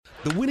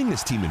The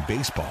winningest team in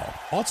baseball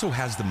also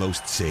has the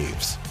most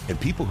saves, and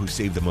people who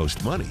save the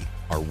most money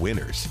are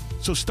winners.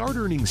 So start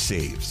earning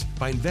saves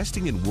by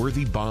investing in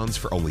worthy bonds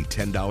for only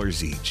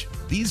 $10 each.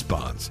 These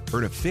bonds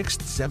earn a fixed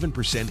 7%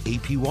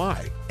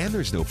 APY, and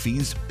there's no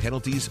fees,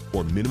 penalties,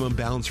 or minimum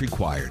balance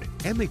required,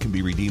 and they can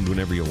be redeemed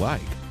whenever you like.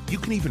 You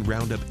can even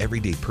round up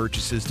everyday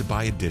purchases to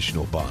buy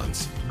additional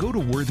bonds. Go to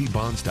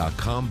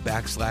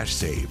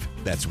worthybonds.com/save.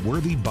 That's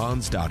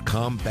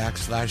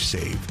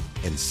worthybonds.com/save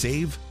and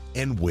save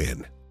and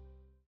win.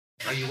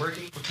 Are you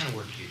working? What kind of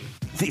work do you do?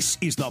 This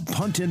is the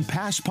Punt and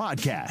Pass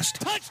Podcast.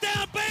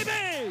 Touchdown,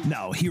 baby!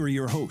 Now, here are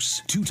your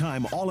hosts,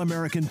 two-time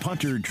All-American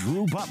punter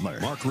Drew Butler.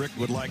 Mark Richt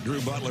would like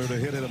Drew Butler to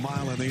hit it a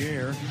mile in the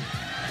air.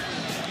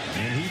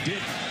 And he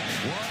did.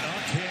 What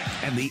a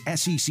kick. And the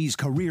SEC's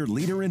career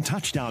leader in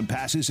touchdown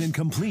passes and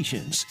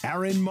completions,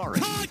 Aaron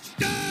Murray.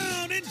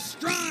 Touchdown in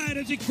stride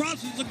as he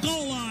crosses the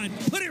goal line.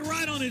 Put it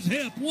right on his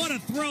hip. What a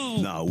throw.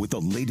 Now, with the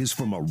latest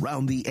from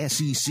around the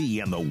SEC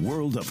and the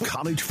world of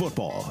college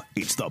football,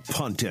 it's the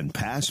Punt and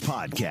Pass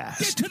Podcast.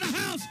 Get to the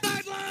house,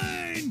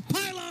 sideline,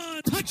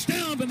 pylon,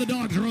 touchdown, and the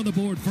Dogs are on the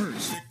board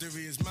first.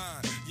 Victory is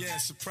mine, yeah,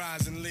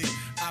 surprisingly.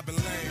 I've been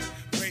laying,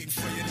 waiting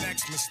for your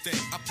next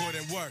mistake. I put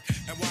in work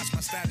and watch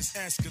my status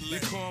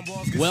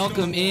escalate.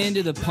 Welcome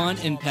into the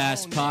Punt and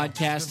Pass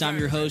Podcast. I'm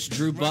your host,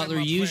 Drew Butler,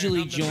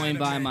 usually joined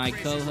by my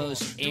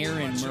co-host,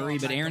 Aaron Murray,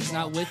 but Aaron's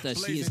not with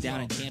us. He is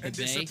down in Tampa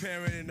Bay.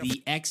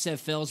 The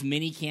XFL's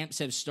mini camps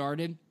have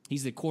started.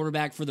 He's the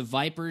quarterback for the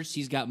Vipers.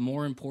 He's got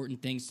more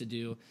important things to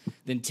do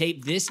than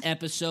tape this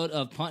episode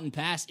of Punt and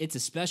Pass. It's a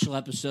special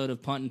episode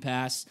of Punt and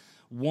Pass.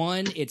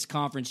 One, it's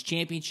conference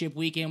championship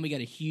weekend. We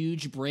got a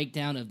huge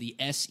breakdown of the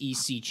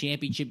SEC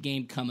championship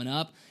game coming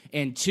up.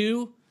 And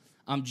two,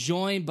 I'm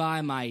joined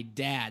by my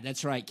dad.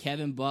 That's right,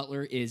 Kevin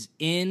Butler is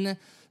in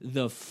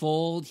the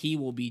fold. He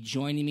will be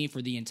joining me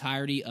for the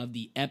entirety of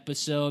the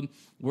episode.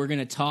 We're going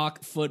to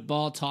talk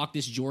football, talk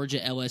this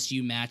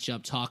Georgia-LSU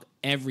matchup, talk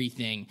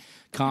everything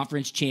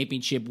conference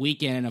championship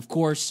weekend. And, of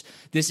course,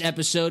 this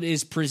episode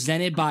is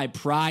presented by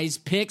Prize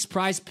Picks.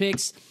 Prize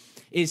Picks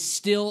is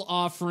still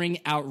offering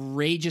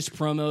outrageous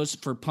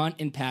promos for Punt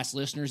and Pass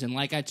listeners. And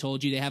like I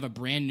told you, they have a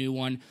brand new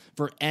one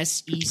for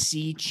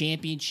SEC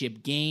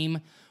championship game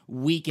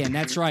weekend.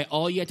 That's right.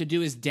 All you have to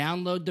do is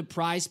download the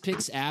Prize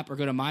Picks app or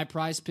go to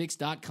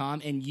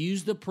myprizepicks.com and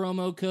use the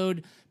promo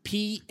code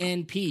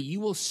PNP. You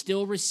will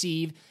still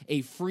receive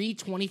a free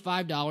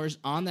 $25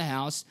 on the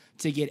house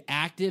to get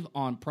active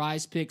on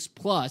Prize Picks.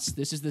 Plus,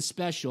 this is the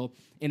special,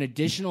 an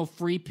additional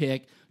free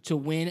pick to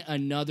win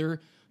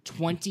another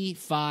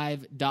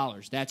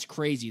 $25. That's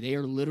crazy. They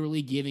are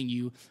literally giving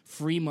you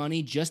free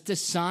money just to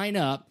sign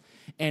up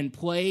and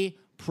play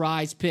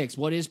Prize Picks.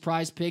 What is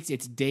Prize Picks?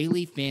 It's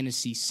daily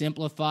fantasy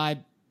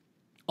simplified.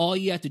 All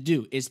you have to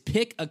do is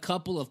pick a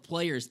couple of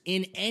players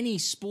in any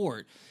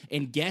sport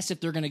and guess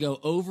if they're going to go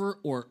over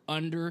or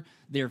under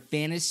their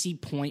fantasy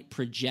point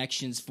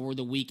projections for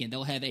the weekend.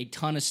 They'll have a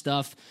ton of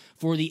stuff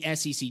for the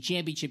SEC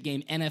championship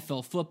game,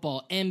 NFL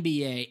football,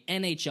 NBA,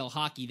 NHL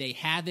hockey. They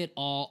have it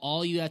all.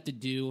 All you have to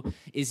do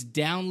is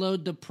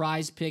download the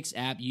Prize Picks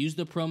app, use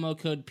the promo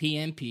code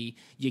PNP.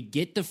 You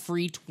get the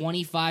free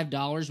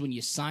 $25 when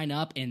you sign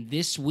up, and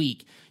this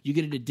week you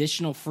get an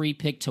additional free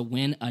pick to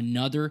win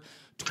another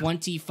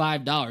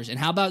 $25. And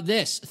how about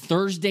this?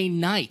 Thursday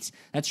night.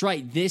 That's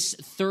right. This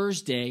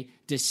Thursday,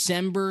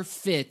 December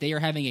 5th, they are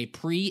having a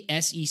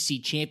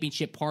pre-SEC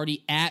championship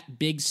party at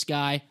Big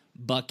Sky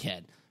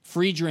Buckhead.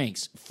 Free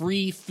drinks,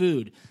 free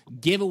food,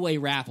 giveaway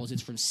raffles.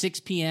 It's from 6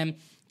 p.m.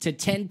 to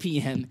 10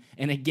 p.m.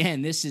 And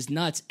again, this is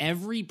nuts.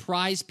 Every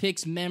Prize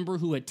Picks member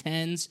who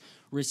attends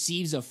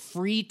receives a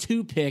free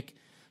 2-pick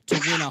to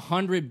win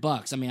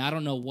 $100. I mean, I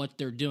don't know what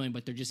they're doing,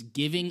 but they're just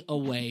giving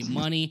away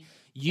money.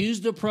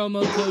 Use the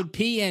promo code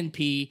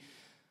PNP,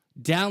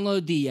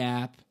 download the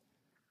app,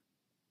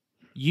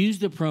 use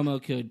the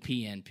promo code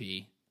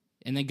PNP,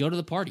 and then go to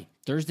the party.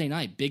 Thursday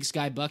night, Big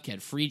Sky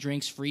Buckhead, free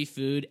drinks, free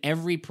food.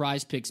 Every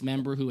Prize Picks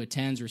member who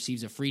attends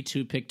receives a free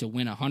 2-pick to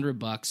win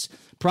 $100.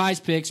 Prize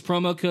Picks,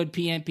 promo code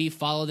PNP.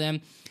 Follow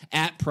them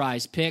at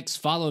Prize Picks.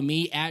 Follow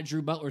me at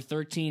Drew Butler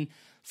 13.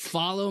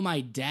 Follow my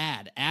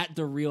dad at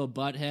The Real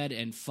Butthead,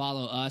 and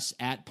follow us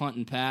at Punt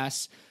and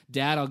Pass.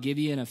 Dad, I'll give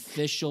you an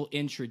official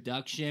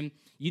introduction.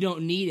 You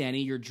don't need any.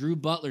 You're Drew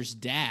Butler's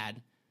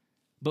dad.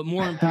 But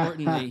more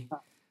importantly,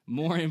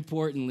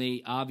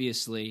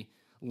 obviously,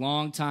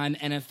 longtime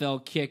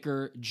NFL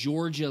kicker,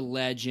 Georgia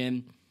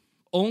legend,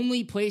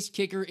 only placed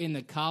kicker in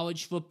the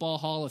College Football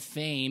Hall of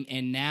Fame,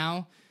 and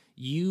now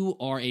you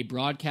are a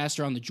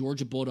broadcaster on the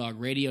Georgia Bulldog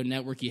Radio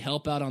Network. You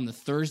help out on the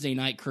Thursday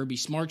night Kirby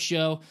Smart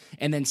Show,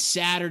 and then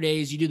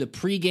Saturdays you do the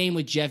pregame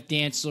with Jeff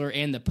Dantzler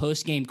and the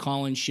postgame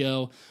call-in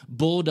show,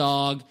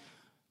 Bulldog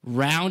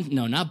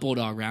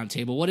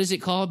Roundtable. What is it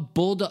called?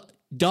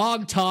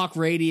 Dog Talk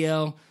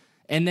Radio.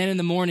 And then in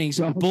the mornings,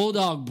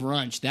 Bulldog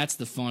Brunch. That's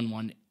the fun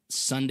one.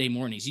 Sunday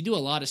mornings. You do a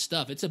lot of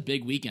stuff. It's a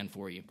big weekend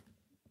for you.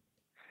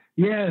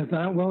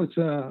 Yeah, well,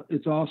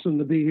 it's awesome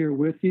to be here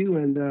with you,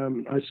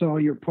 and I saw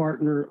your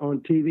partner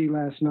on TV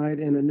last night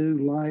in a new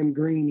lime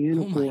green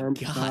uniform.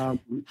 Oh my God.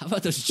 How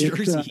about those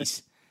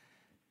jerseys?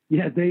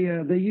 Yeah,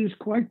 they use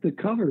quite the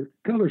color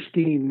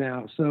scheme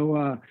now,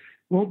 so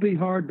won't be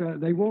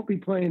hard. They won't be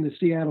playing the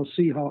Seattle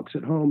Seahawks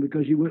at home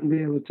because you wouldn't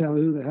be able to tell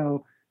who the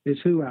hell is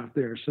who out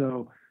there.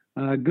 So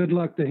good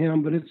luck to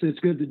him. But it's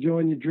good to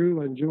join you,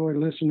 Drew. I enjoy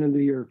listening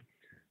to your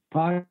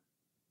podcast,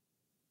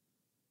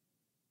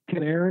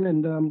 Aaron,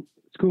 and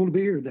it's cool to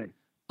be here today.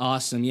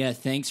 Awesome. Yeah,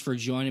 thanks for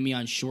joining me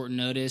on short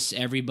notice.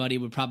 Everybody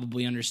would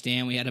probably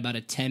understand we had about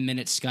a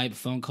 10-minute Skype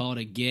phone call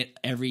to get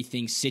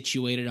everything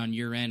situated on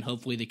your end.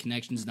 Hopefully the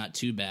connection's not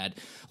too bad.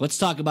 Let's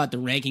talk about the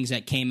rankings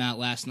that came out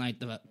last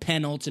night, the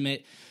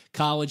penultimate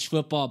college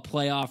football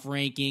playoff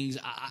rankings.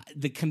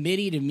 The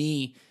committee, to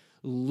me,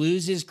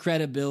 loses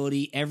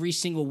credibility every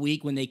single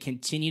week when they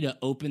continue to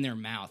open their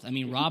mouth. I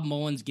mean, Rob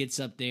Mullins gets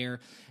up there.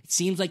 It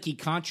seems like he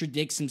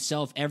contradicts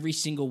himself every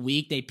single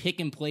week. They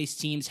pick and place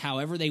teams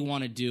however they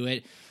want to do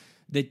it.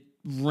 The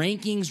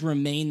rankings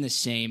remain the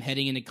same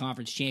heading into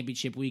conference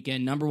championship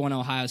weekend. Number 1,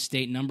 Ohio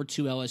State. Number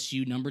 2,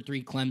 LSU. Number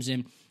 3,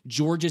 Clemson.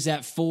 Georgia's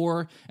at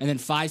 4. And then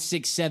 5,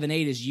 6, 7,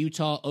 8 is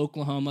Utah,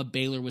 Oklahoma,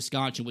 Baylor,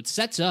 Wisconsin, which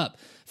sets up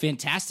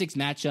fantastic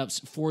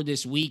matchups for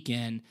this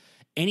weekend.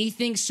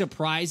 Anything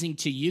surprising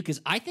to you?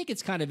 Because I think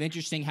it's kind of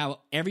interesting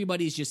how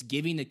everybody's just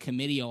giving the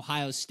committee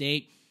Ohio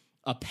State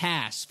a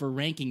pass for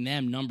ranking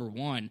them number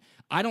 1.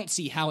 I don't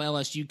see how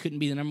LSU couldn't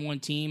be the number 1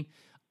 team.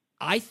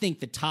 I think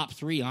the top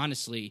 3,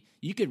 honestly,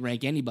 you could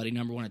rank anybody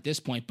number 1 at this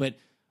point, but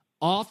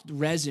off the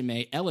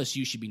resume,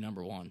 LSU should be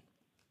number 1.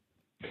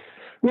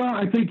 Well,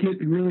 I think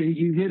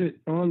you hit it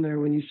on there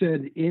when you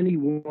said any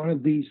one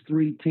of these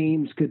 3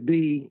 teams could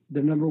be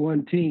the number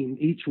 1 team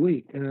each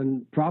week.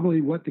 And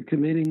probably what the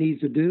committee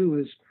needs to do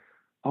is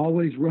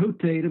always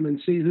rotate them and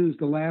see who's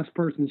the last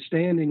person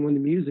standing when the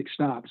music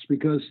stops,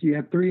 because you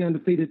have 3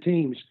 undefeated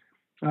teams.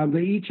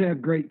 They each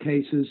have great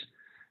cases.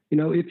 You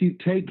know, if you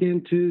take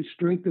into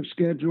strength of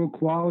schedule,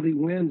 quality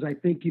wins, I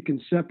think you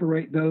can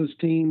separate those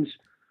teams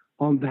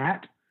on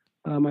that.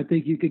 I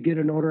think you could get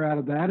an order out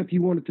of that. If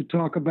you wanted to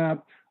talk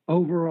about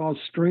overall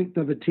strength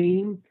of a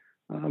team,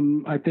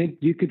 I think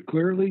you could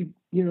clearly,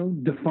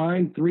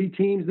 define 3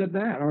 teams that.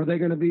 Are they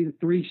going to be the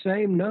 3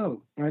 same?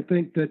 No. I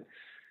think that,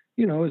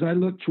 as I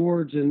look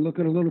towards and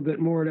looking a little bit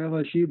more at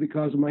LSU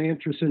because of my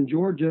interest in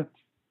Georgia,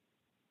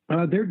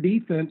 their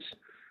defense,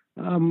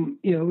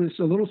 is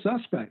a little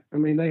suspect. I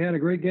mean, they had a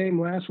great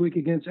game last week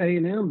against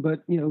A&M,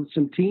 but,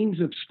 some teams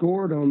have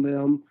scored on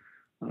them,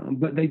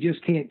 but they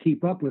just can't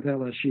keep up with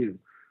LSU.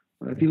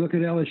 If you look at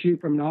LSU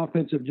from an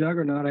offensive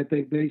juggernaut, I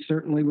think they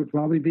certainly would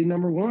probably be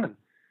number 1.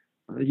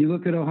 You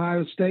look at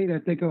Ohio State, I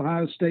think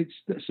Ohio State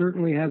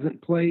certainly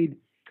hasn't played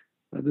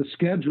the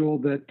schedule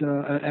that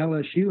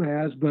LSU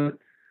has, but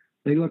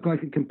they look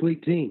like a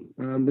complete team.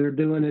 They're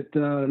doing it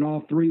in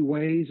all 3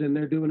 ways, and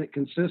they're doing it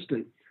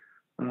consistent.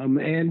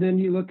 And then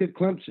you look at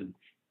Clemson.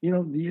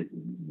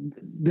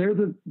 They're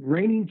the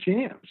reigning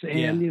champs,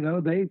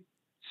 and, they've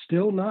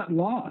still not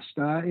lost.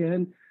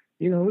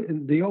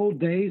 In the old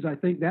days, I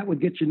think that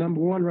would get you number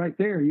 1 right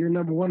there. You're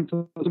number 1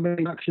 until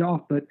somebody knocks you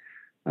off. But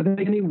I think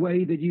any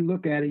way that you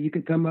look at it, you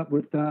could come up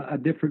with a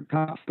different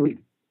top 3.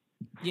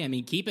 Yeah, I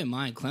mean, keep in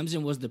mind,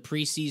 Clemson was the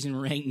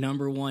preseason ranked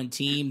number 1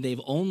 team.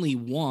 They've only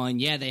won.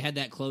 Yeah, they had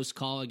that close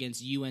call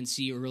against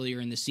UNC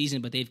earlier in the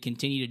season, but they've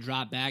continued to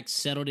drop back,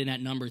 settled in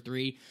at number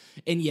 3.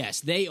 And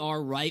yes, they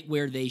are right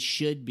where they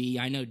should be.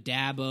 I know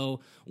Dabo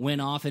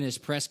went off in his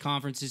press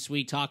conference this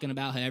week talking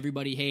about how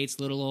everybody hates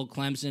little old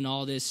Clemson,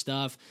 all this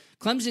stuff.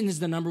 Clemson is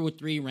the number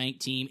 3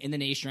 ranked team in the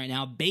nation right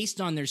now based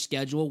on their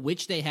schedule,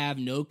 which they have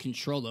no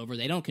control over.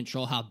 They don't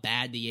control how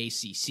bad the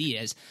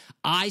ACC is.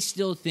 I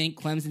still think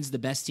Clemson's the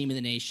best team in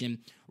the nation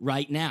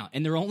right now,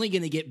 and they're only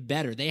going to get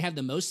better. They have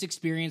the most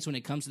experience when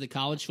it comes to the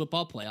college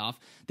football playoff.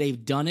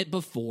 They've done it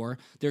before.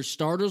 Their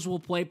starters will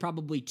play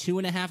probably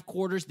 2.5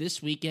 quarters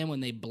this weekend when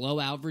they blow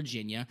out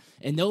Virginia,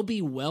 and they'll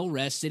be well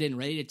rested and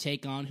ready to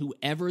take on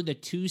whoever the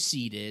 2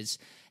 seed is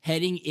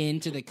heading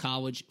into the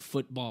college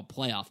football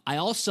playoff. I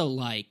also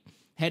like,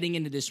 heading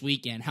into this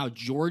weekend, how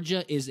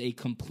Georgia is a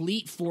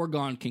complete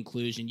foregone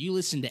conclusion. You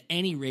listen to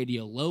any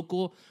radio,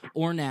 local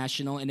or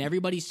national, and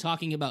everybody's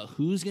talking about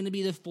who's going to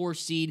be the 4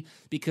 seed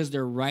because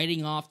they're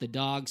writing off the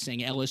Dogs,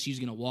 saying LSU's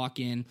going to walk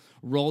in,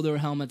 roll their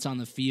helmets on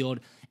the field,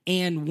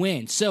 and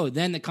win. So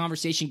then the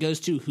conversation goes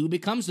to who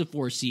becomes the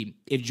 4 seed.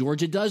 If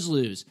Georgia does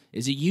lose,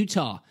 is it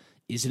Utah?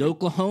 Is it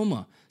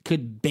Oklahoma?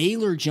 Could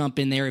Baylor jump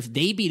in there if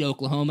they beat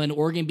Oklahoma and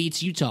Oregon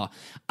beats Utah?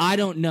 I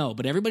don't know,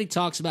 but everybody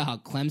talks about how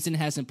Clemson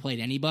hasn't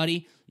played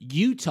anybody.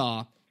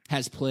 Utah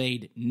has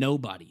played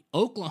nobody.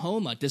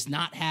 Oklahoma does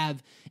not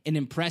have an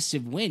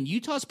impressive win.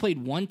 Utah's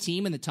played 1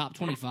 team in the top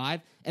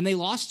 25, and they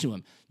lost to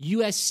them,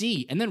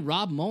 USC. And then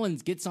Rob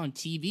Mullins gets on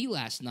TV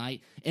last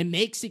night and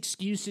makes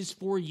excuses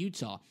for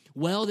Utah.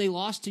 Well, they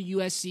lost to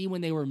USC when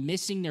they were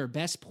missing their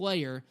best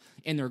player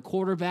and their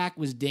quarterback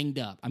was dinged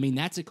up. I mean,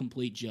 that's a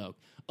complete joke.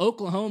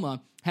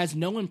 Oklahoma has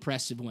no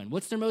impressive win.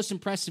 What's their most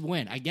impressive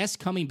win? I guess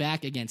coming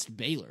back against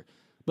Baylor.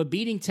 But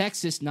beating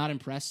Texas, not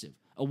impressive.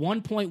 A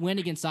 1-point win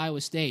against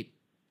Iowa State,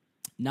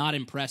 not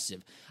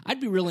impressive. I'd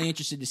be really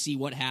interested to see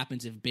what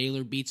happens if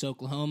Baylor beats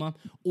Oklahoma,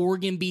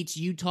 Oregon beats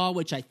Utah,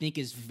 which I think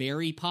is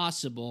very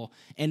possible,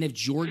 and if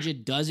Georgia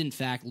does in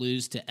fact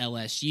lose to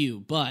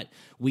LSU. But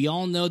we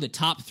all know the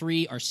top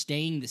three are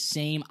staying the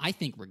same, I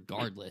think,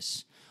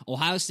 regardless.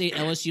 Ohio State,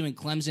 LSU, and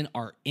Clemson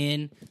are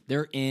in.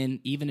 They're in.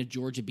 Even if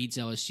Georgia beats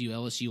LSU,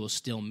 LSU will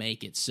still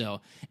make it.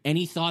 So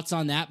any thoughts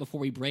on that before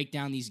we break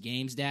down these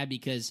games, Dad?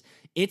 Because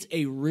it's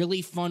a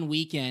really fun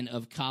weekend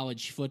of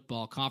college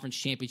football. Conference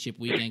championship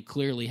weekend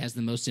clearly has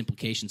the most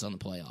implications on the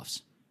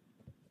playoffs.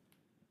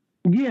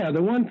 Yeah,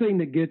 the one thing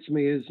that gets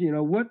me is,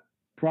 what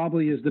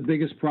probably is the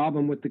biggest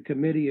problem with the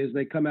committee is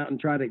they come out and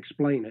try to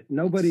explain it.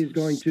 Nobody is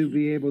going to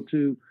be able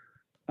to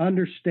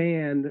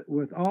understand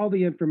with all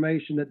the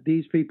information that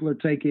these people are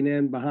taking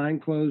in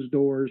behind closed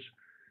doors.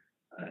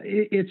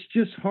 It's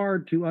just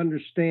hard to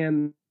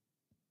understand.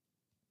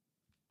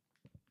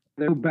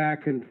 Go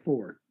back and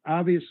forth.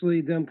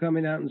 Obviously, them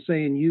coming out and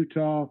saying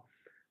Utah,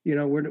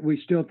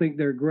 we still think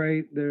they're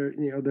great.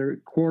 Their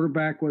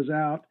quarterback was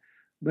out,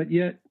 but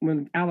yet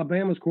when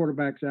Alabama's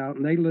quarterback's out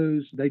and they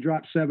lose, they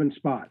drop 7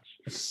 spots.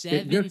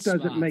 It just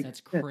doesn't make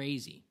sense. That's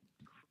crazy.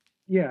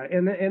 Yeah,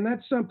 and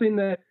that's something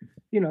that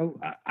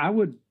I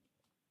would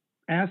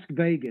ask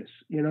Vegas.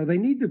 They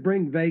need to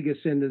bring Vegas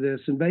into this,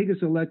 and Vegas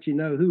will let you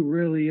know who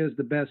really is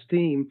the best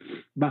team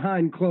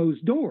behind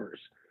closed doors.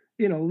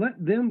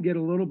 Let them get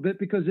a little bit,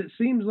 because it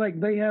seems like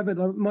they have it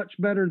much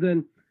better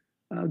than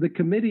the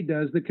committee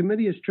does. The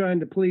committee is trying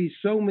to please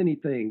so many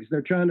things.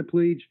 They're trying to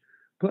please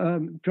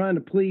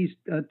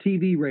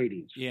TV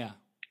ratings. Yeah.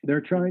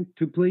 They're trying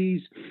to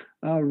please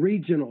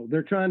regional.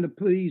 They're trying to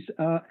please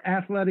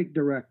athletic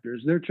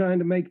directors. They're trying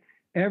to make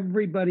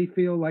everybody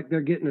feel like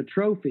they're getting a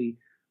trophy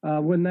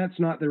when that's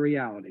not the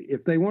reality.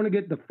 If they want to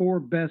get the 4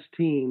 best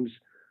teams,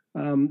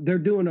 they're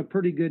doing a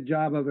pretty good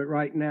job of it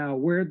right now.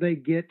 Where they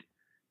get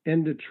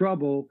into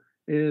trouble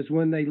is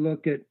when they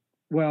look at,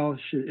 well,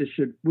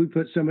 should we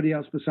put somebody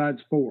else besides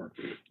 4?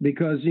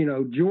 Because,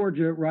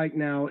 Georgia right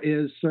now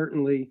is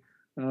certainly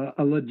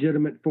a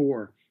legitimate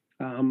 4.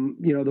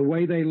 The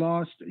way they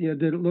lost,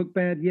 did it look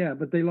bad? Yeah,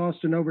 but they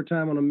lost in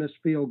overtime on a missed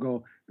field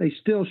goal. They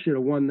still should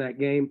have won that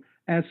game,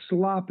 as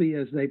sloppy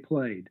as they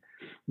played.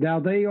 Now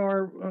they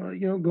are,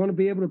 going to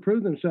be able to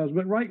prove themselves.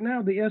 But right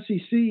now, the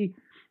SEC,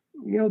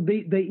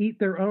 they eat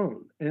their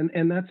own.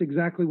 And that's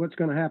exactly what's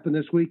going to happen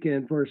this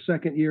weekend for a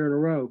second year in a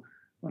row.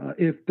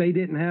 If they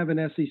didn't have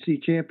an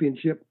SEC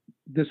championship,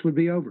 this would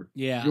be over.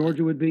 Yeah.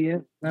 Georgia would be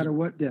in, no matter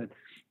what did.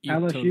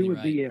 LSU totally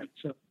would be in.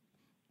 So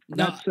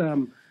that's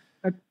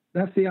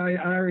the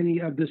irony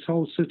of this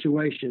whole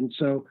situation.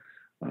 So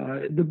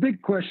the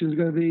big question is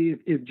going to be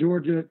if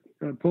Georgia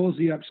pulls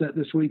the upset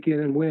this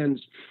weekend and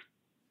wins,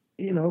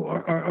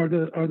 are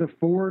the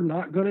 4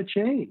 not going to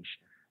change?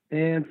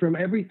 And from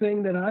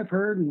everything that I've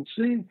heard and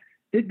seen,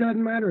 it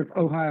doesn't matter if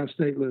Ohio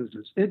State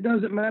loses. It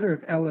doesn't matter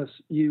if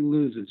LSU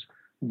loses.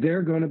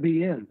 They're going to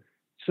be in.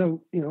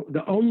 So,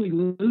 the only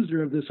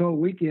loser of this whole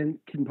weekend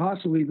can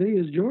possibly be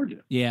is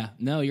Georgia. Yeah,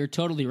 no, you're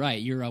totally right.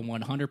 You're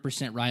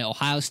 100% right.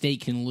 Ohio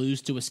State can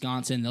lose to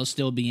Wisconsin. They'll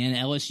still be in.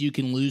 LSU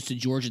can lose to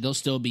Georgia. They'll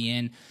still be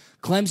in.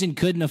 Clemson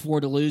couldn't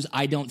afford to lose,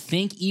 I don't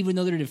think, even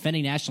though they're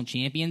defending national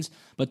champions,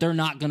 but they're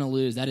not going to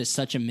lose. That is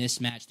such a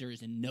mismatch. There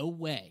is no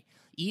way.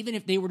 Even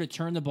if they were to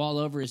turn the ball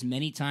over as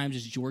many times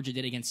as Georgia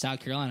did against South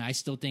Carolina, I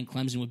still think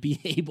Clemson would be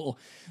able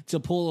to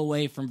pull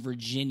away from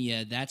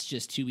Virginia. That's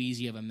just too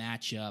easy of a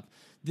matchup.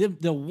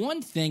 The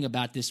one thing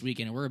about this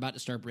weekend, and we're about to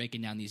start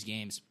breaking down these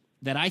games,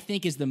 that I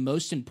think is the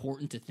most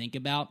important to think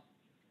about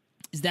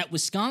is that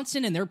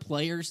Wisconsin and their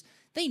players,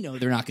 they know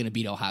they're not going to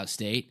beat Ohio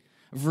State.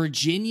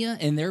 Virginia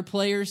and their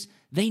players,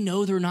 they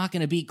know they're not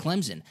going to beat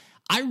Clemson.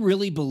 I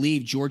really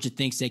believe Georgia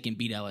thinks they can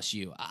beat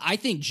LSU. I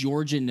think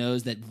Georgia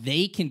knows that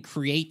they can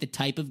create the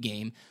type of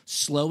game,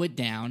 slow it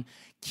down,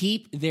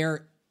 keep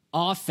their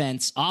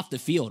offense off the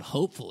field,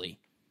 hopefully,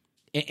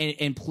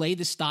 and play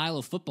the style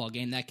of football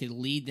game that could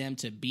lead them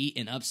to beat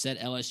and upset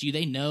LSU.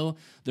 They know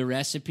the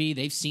recipe.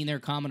 They've seen their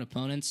common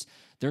opponents.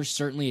 There's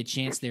certainly a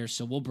chance there,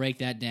 so we'll break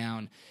that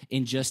down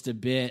in just a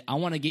bit. I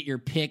want to get your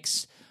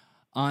picks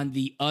on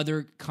the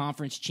other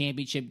conference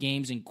championship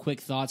games and quick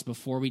thoughts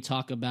before we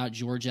talk about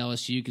Georgia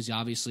LSU, because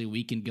obviously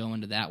we can go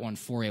into that one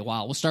for a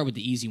while. We'll start with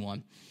the easy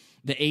one.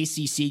 The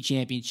ACC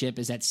championship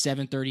is at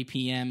 7:30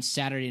 p.m.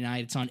 Saturday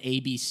night. It's on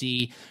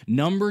ABC.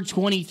 Number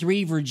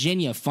 23,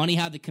 Virginia. Funny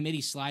how the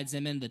committee slides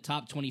them in the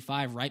top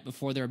 25 right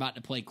before they're about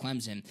to play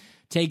Clemson.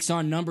 Takes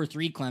on number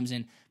 3,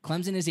 Clemson.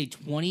 Clemson is a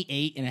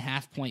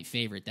 28.5-point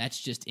favorite.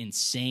 That's just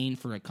insane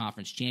for a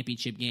conference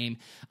championship game.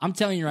 I'm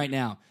telling you right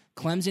now,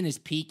 Clemson is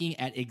peaking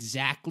at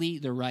exactly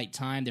the right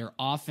time. Their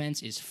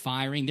offense is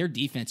firing. Their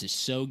defense is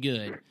so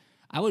good.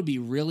 I would be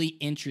really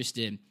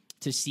interested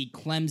to see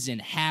Clemson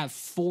have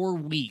 4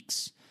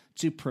 weeks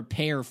to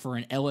prepare for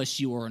an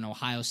LSU or an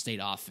Ohio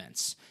State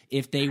offense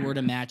if they were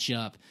to match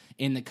up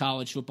in the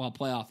college football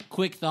playoff.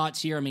 Quick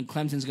thoughts here. I mean,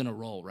 Clemson's going to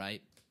roll,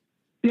 right?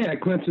 Yeah,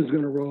 Clemson's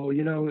going to roll.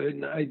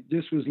 And I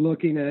just was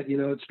looking at,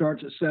 it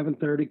starts at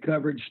 7:30.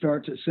 Coverage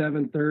starts at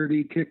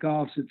 7:30.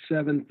 Kickoffs at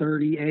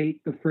 7:38.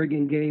 The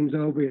friggin' game's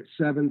over at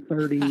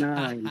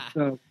 7:39.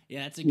 So,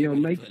 yeah, that's a good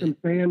make some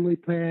family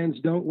plans.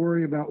 Don't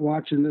worry about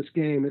watching this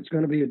game. It's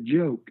going to be a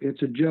joke.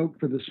 It's a joke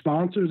for the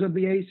sponsors of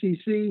the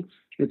ACC.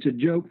 It's a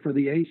joke for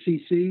the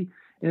ACC.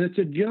 And it's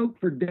a joke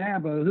for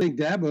Dabo. I think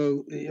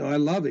Dabo, I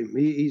love him.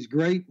 He's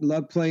great.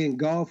 Love playing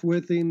golf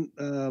with him,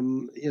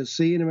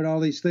 seeing him and all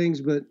these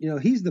things. But,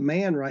 he's the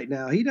man right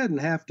now. He doesn't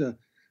have to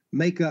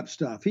make up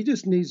stuff. He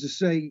just needs to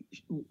say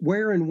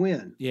where and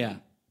when. Yeah.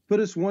 Put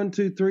us 1,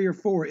 2, 3, or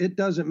 4. It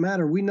doesn't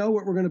matter. We know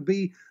what we're going to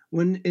be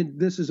when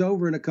this is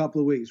over in a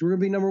couple of weeks. We're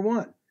going to be number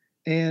 1.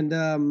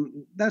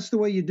 And that's the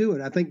way you do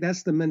it. I think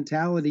that's the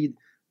mentality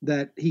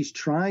that he's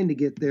trying to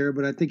get there,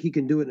 but I think he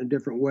can do it in a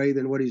different way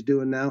than what he's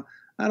doing now.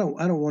 I don't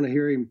want to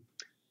hear him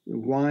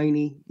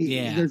whiny.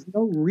 Yeah. There's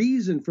no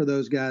reason for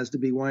those guys to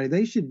be whiny.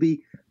 They should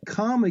be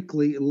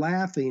comically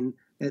laughing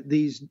at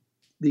these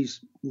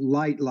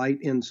light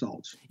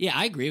insults. Yeah,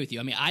 I agree with you.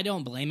 I mean, I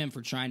don't blame him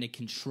for trying to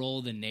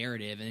control the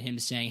narrative and him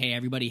saying, hey,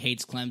 everybody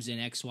hates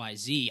Clemson,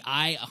 XYZ.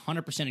 I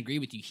 100% agree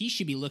with you. He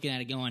should be looking at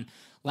it going,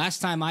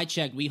 last time I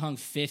checked, we hung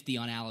 50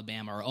 on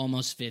Alabama, or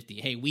almost 50.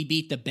 Hey, we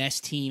beat the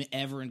best team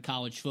ever in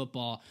college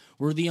football.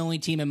 We're the only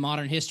team in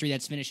modern history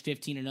that's finished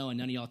 15-0, and none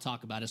of y'all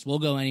talk about us. We'll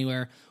go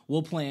anywhere.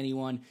 We'll play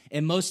anyone,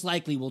 and most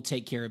likely we'll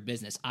take care of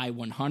business. I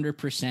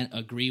 100%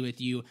 agree with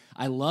you.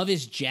 I love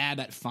his jab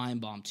at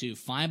Feinbaum, too.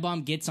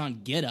 Feinbaum gets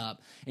on Get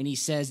Up, and he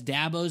says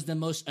Dabo's the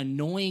most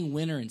annoying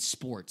winner in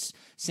sports,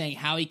 saying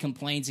how he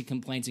complains and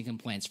complains and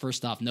complains.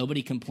 First off,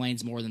 nobody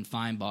complains more than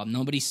Feinbaum.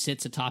 Nobody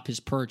sits atop his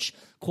perch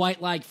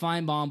quite like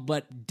Feinbaum,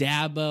 but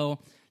Dabo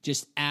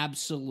just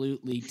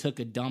absolutely took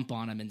a dump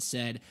on him and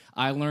said,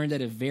 I learned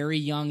at a very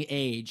young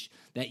age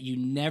that you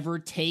never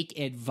take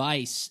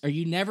advice, or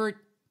you never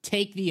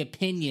take the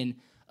opinion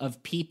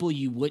of people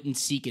you wouldn't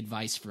seek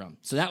advice from.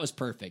 So that was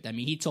perfect. I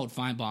mean, he told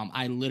Feinbaum,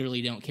 I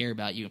literally don't care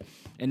about you.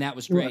 And that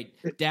was great.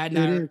 Well, Dad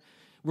and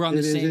we're on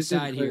the same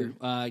side here.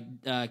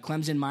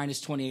 Clemson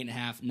minus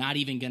 28.5, not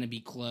even going to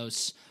be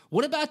close.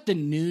 What about the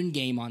noon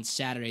game on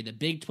Saturday, the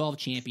Big 12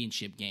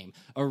 championship game?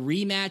 A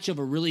rematch of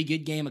a really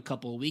good game a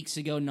couple of weeks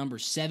ago, number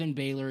 7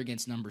 Baylor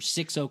against number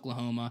 6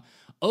 Oklahoma.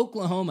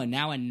 Oklahoma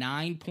now a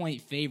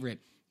 9-point favorite.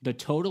 The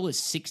total is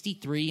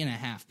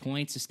 63.5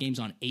 points. This game's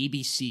on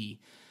ABC.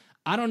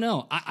 I don't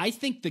know. I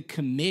think the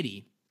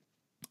committee,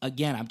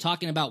 again, I'm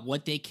talking about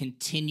what they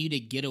continue to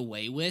get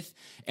away with.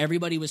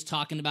 Everybody was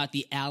talking about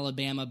the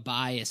Alabama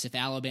bias. If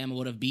Alabama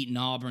would have beaten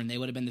Auburn, they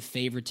would have been the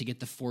favorite to get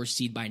the 4th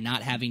seed by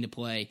not having to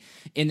play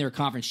in their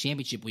conference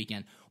championship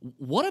weekend.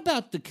 What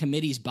about the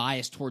committee's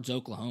bias towards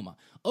Oklahoma?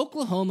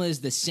 Oklahoma is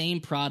the same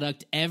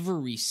product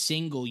every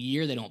single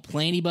year. They don't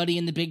play anybody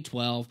in the Big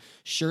 12.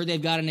 Sure,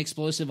 they've got an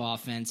explosive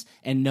offense,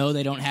 and no,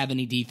 they don't have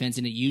any defense,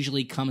 and it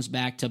usually comes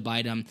back to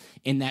bite them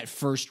in that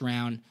first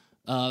round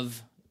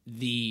of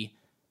the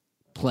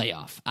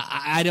playoff.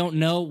 I don't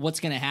know what's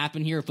going to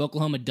happen here if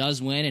Oklahoma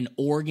does win and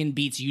Oregon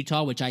beats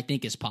Utah, which I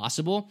think is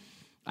possible.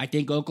 I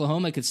think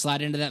Oklahoma could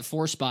slide into that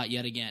 4 spot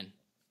yet again.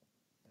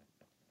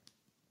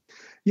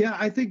 Yeah,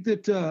 I think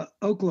that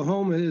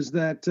Oklahoma is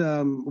that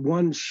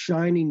one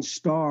shining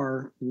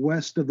star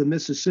west of the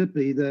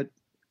Mississippi that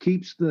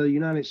keeps the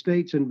United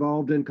States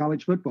involved in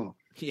college football.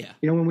 Yeah.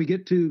 When we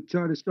get to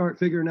try to start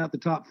figuring out the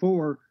top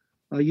 4,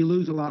 you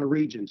lose a lot of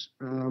regions,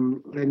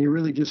 and you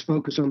really just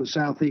focus on the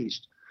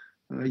Southeast.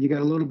 You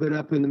got a little bit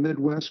up in the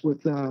Midwest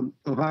with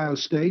Ohio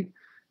State,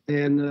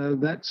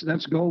 and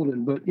that's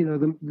golden. But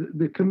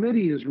the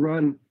committee is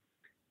run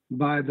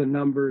by the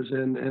numbers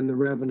and the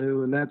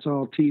revenue, and that's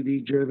all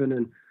TV driven.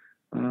 And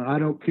I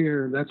don't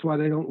care. That's why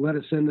they don't let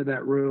us into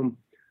that room.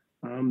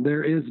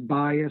 There is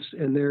bias,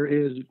 and there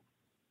is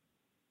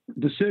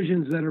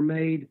decisions that are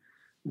made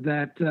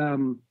that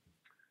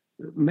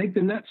make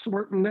the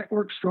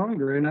network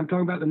stronger. And I'm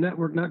talking about the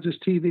network, not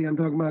just TV. I'm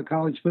talking about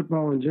college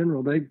football in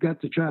general. They've got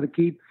to try to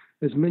keep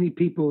as many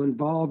people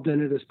involved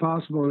in it as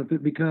possible. And if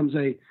it becomes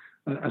a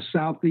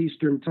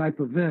Southeastern type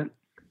event,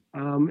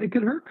 it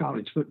could hurt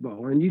college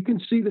football. And you can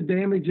see the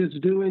damage it's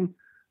doing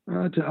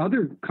to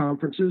other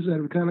conferences that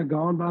have kind of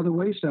gone by the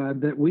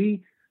wayside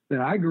that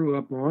I grew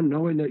up on,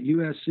 knowing that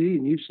USC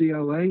and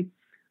UCLA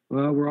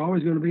were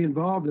always going to be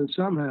involved in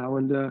somehow.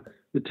 And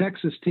the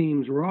Texas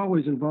teams were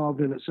always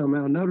involved in it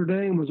somehow. Notre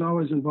Dame was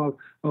always involved.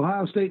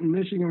 Ohio State and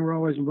Michigan were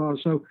always involved.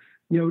 So,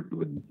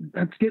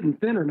 that's getting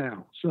thinner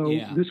now. So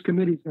This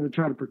committee is going to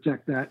try to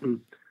protect that. And,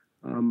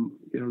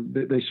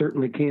 they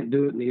certainly can't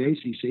do it in the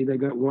ACC. They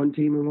got one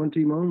team and one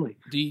team only.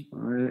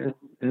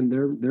 And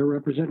they're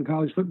representing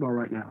college football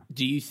right now.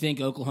 Do you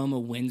think Oklahoma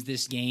wins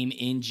this game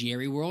in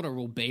Jerry World, or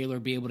will Baylor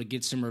be able to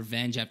get some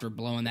revenge after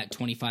blowing that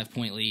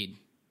 25-point lead?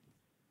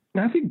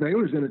 I think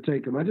Baylor's going to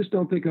take them. I just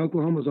don't think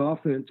Oklahoma's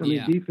offense,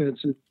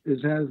 defense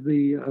has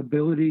the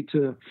ability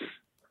to,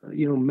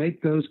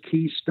 make those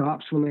key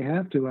stops when they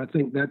have to. I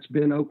think that's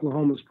been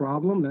Oklahoma's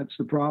problem. That's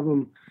the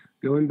problem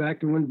going back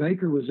to when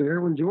Baker was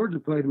there, when Georgia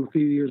played them a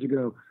few years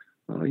ago.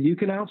 you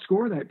can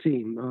outscore that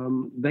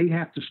team. They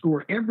have to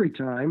score every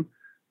time.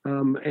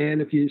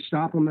 And if you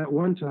stop them that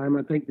one time,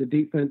 I think the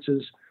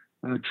defenses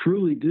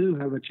truly do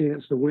have a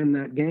chance to win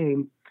that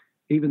game,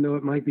 even though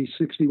it might be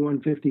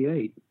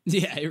 61-58.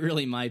 Yeah, it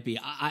really might be.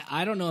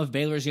 I don't know if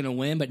Baylor's going to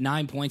win, but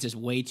 9 points is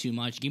way too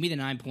much. Give me the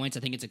 9 points. I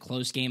think it's a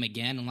close game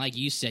again. And like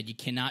you said, you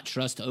cannot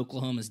trust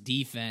Oklahoma's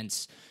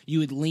defense. You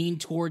would lean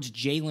towards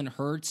Jalen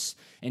Hurts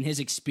and his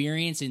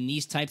experience in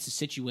these types of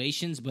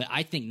situations, but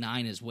I think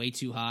 9 is way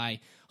too high.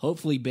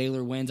 Hopefully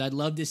Baylor wins. I'd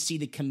love to see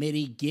the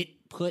committee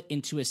get put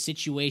into a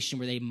situation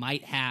where they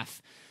might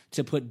have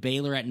to put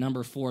Baylor at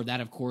number 4.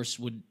 That, of course,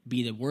 would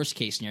be the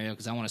worst-case scenario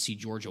because I want to see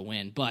Georgia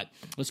win. But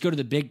let's go to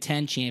the Big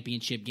Ten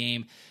championship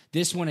game.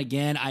 This one,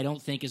 again, I don't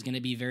think is going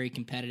to be very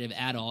competitive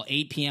at all.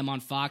 8 p.m.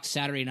 on Fox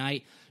Saturday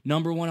night.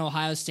 Number 1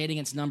 Ohio State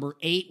against number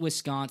 8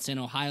 Wisconsin.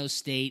 Ohio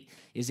State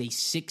is a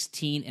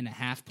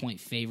 16.5-point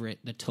favorite.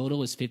 The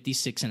total is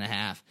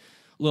 56.5.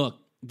 Look,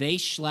 they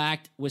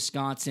shellacked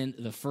Wisconsin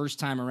the first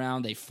time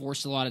around. They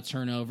forced a lot of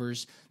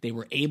turnovers. They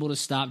were able to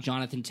stop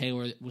Jonathan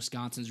Taylor,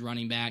 Wisconsin's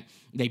running back.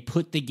 They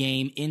put the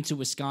game into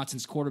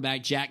Wisconsin's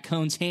quarterback, Jack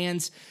Cohn's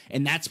hands,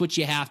 and that's what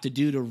you have to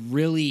do to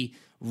really,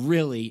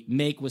 really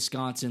make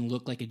Wisconsin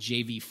look like a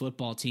JV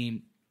football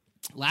team.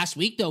 Last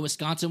week, though,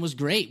 Wisconsin was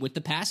great with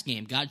the pass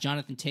game, got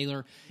Jonathan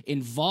Taylor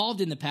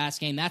involved in the pass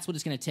game. That's what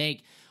it's going to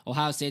take.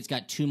 Ohio State's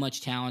got too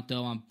much talent,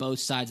 though, on both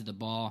sides of the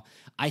ball.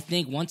 I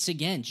think, once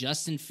again,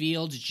 Justin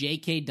Fields,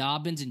 J.K.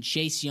 Dobbins, and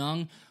Chase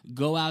Young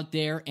go out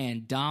there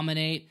and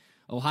dominate.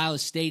 Ohio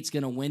State's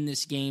going to win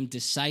this game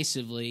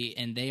decisively,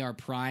 and they are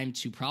primed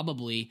to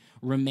probably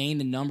remain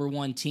the number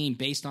 1 team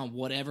based on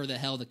whatever the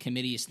hell the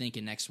committee is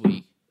thinking next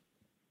week.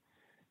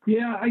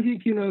 Yeah, I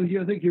think,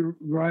 I think you're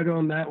right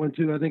on that one,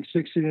 too. I think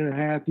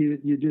 16.5,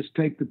 you just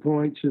take the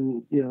points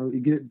and,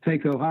 you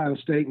take Ohio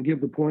State and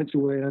give the points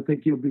away, and I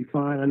think you'll be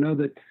fine. I know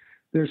that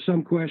there's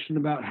some question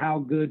about how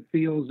good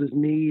Fields'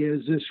 knee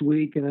is this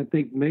week, and I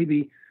think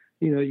maybe,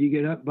 you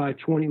get up by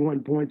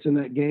 21 points in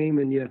that game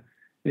and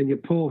you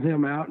pull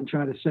him out and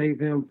try to save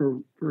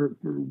him for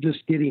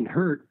just getting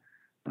hurt.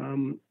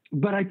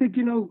 But I think,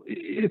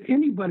 if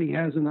anybody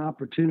has an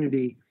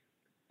opportunity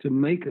to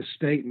make a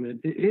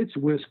statement, it's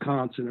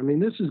Wisconsin. I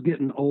mean, this is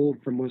getting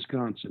old from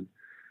Wisconsin.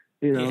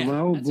 My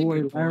old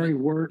boy, Larry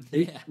Wirt,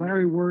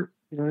 Larry Wirt,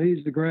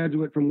 he's the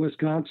graduate from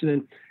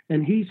Wisconsin,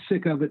 and he's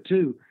sick of it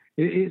too.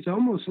 It's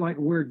almost like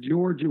where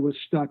Georgia was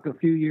stuck a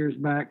few years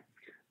back,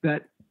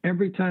 that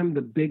every time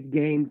the big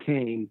game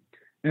came,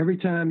 every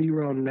time you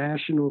were on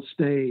national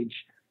stage,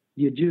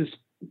 you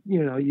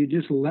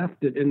just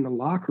left it in the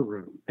locker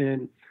room.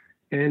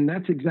 And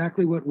that's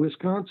exactly what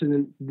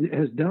Wisconsin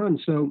has done.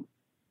 So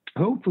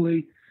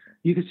hopefully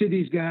you can see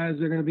these guys,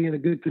 they're going to be in a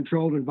good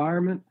controlled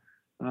environment.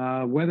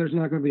 Weather's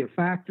not going to be a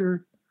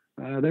factor.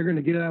 They're going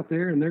to get out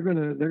there and they're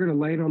going to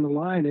lay it on the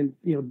line, and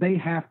they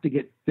have to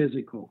get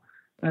physical.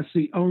 That's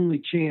the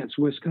only chance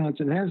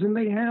Wisconsin has, and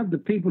they have the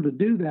people to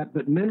do that.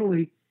 But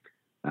mentally,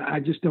 I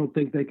just don't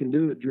think they can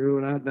do it,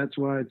 Drew. And that's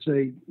why I'd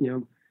say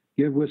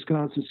give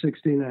Wisconsin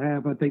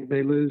 16.5. I think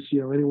they lose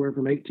anywhere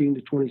from 18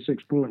 to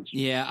 26 points.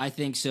 Yeah, I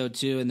think so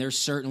too. And they're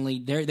certainly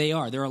they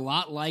are. They're a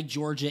lot like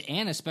Georgia,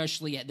 and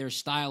especially at their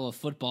style of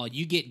football.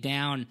 You get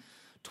down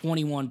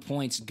 21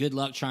 points, good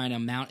luck trying to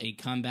mount a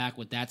comeback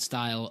with that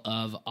style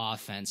of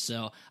offense.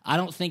 So I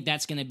don't think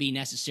that's going to be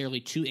necessarily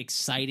too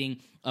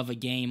exciting of a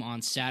game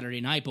on Saturday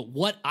night. But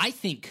what I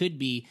think could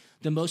be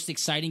the most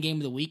exciting game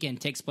of the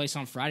weekend takes place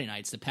on Friday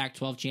night. It's the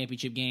Pac-12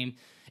 championship game,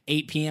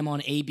 8 p.m.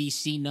 on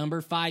ABC. Number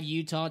 5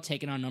 Utah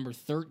taking on number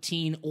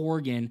 13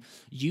 Oregon.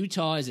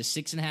 Utah is a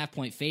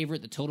 6.5-point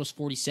favorite. The total's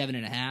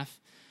 47.5.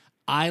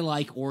 I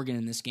like Oregon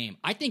in this game.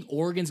 I think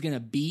Oregon's going to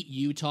beat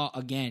Utah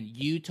again.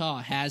 Utah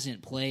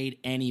hasn't played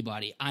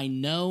anybody. I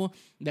know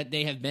that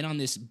they have been on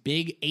this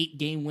big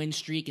 8-game win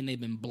streak and they've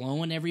been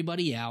blowing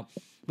everybody out,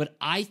 but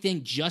I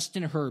think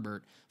Justin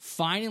Herbert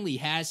finally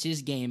has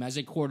his game as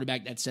a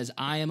quarterback that says,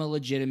 I am a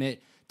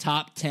legitimate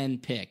top 10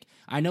 pick.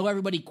 I know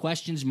everybody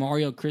questions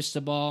Mario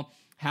Cristobal,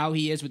 how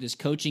he is with his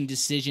coaching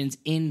decisions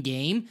in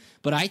game,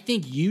 but I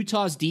think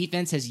Utah's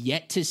defense has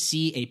yet to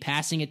see a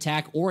passing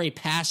attack or a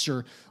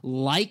passer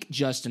like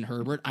Justin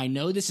Herbert. I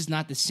know this is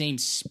not the same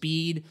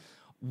speed,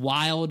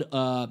 wild,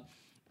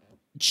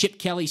 Chip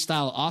Kelly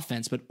style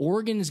offense, but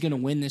Oregon is going to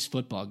win this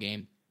football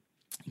game.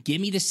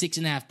 Give me the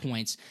 6.5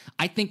 points.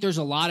 I think there's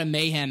a lot of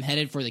mayhem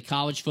headed for the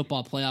College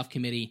Football Playoff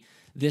Committee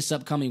this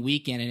upcoming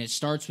weekend, and it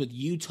starts with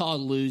Utah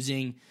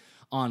losing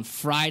on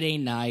Friday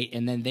night,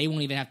 and then they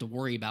won't even have to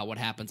worry about what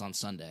happens on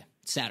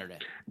Saturday.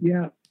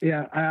 Yeah,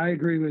 I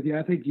agree with you.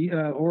 I think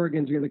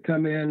Oregon's going to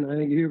come in. I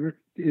think Hubert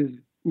is,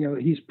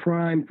 he's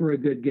primed for a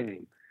good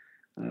game.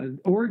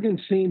 Oregon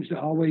seems to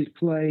always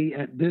play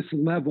at this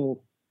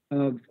level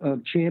of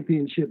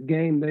championship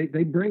game.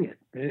 They bring it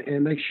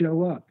and they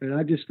show up. And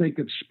I just think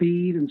of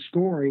speed and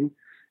scoring,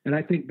 and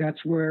I think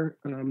that's where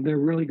they're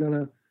really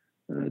going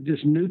to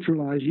just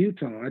neutralize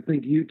Utah. I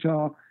think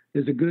Utah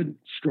is a good,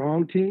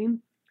 strong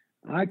team.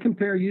 I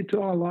compare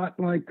Utah a lot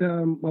like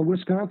a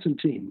Wisconsin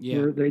team,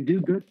 where they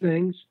do good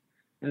things,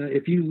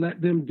 if you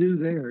let them do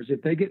theirs.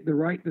 If they get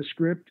the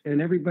script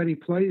and everybody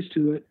plays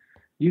to it,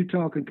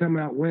 Utah can come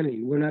out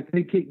winning. When I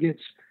think it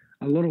gets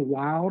a little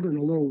wild and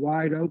a little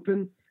wide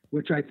open,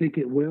 which I think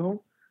it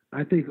will,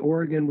 I think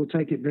Oregon will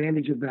take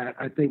advantage of that.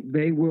 I think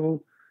they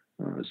will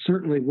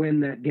certainly win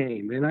that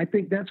game. And I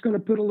think that's going to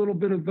put a little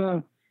bit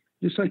of,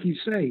 just like you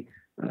say,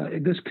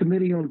 this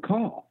committee on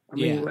call. I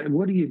mean,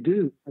 what do you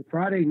do? On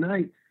Friday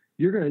night,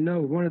 you're going to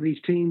know one of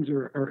these teams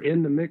are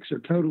in the mix or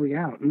totally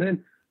out. And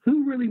then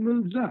who really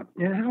moves up?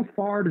 And how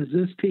far does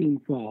this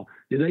team fall?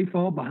 Do they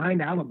fall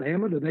behind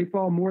Alabama? Do they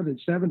fall more than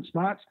 7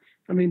 spots?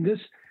 I mean,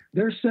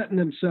 they're setting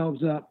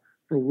themselves up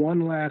for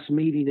one last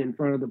meeting in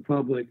front of the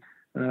public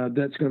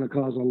that's going to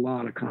cause a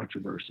lot of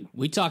controversy.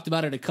 We talked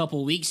about it a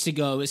couple weeks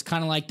ago. It was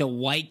kind of like the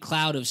white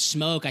cloud of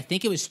smoke. I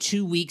think it was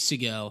 2 weeks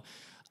ago.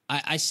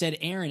 I said,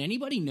 Aaron,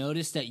 anybody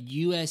notice that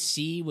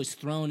USC was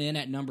thrown in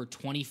at number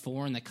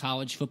 24 in the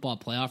college football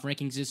playoff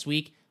rankings this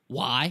week?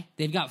 Why?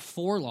 They've got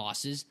 4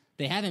 losses.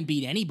 They haven't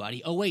beat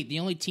anybody. Oh, wait, the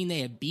only team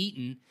they have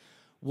beaten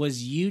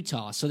was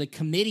Utah. So the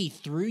committee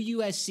threw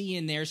USC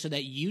in there so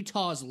that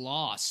Utah's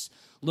loss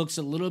looks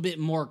a little bit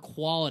more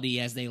quality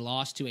as they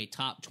lost to a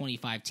top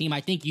 25 team.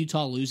 I think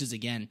Utah loses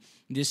again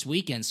this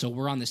weekend, so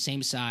we're on the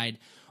same side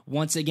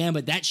once again,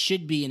 but that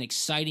should be an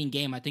exciting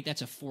game. I think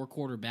that's a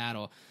 4-quarter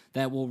battle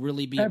that will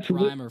really be a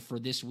primer for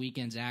this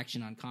weekend's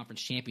action on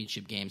conference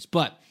championship games.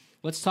 But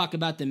let's talk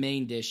about the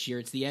main dish here.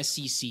 It's the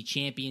SEC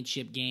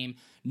championship game.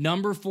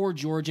 Number 4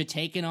 Georgia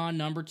taking on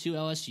number 2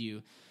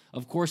 LSU.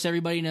 Of course,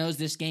 everybody knows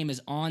this game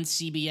is on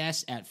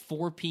CBS at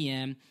 4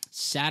 p.m.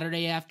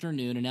 Saturday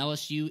afternoon, and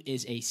LSU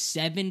is a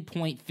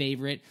 7-point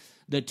favorite.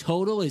 The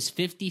total is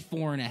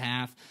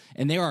 54.5,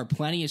 and there are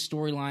plenty of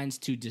storylines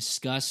to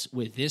discuss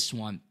with this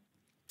one.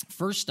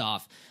 First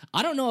off,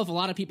 I don't know if a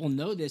lot of people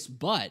know this,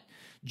 but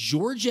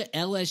Georgia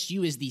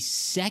LSU is the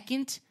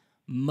second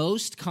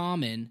most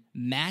common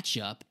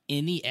matchup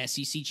in the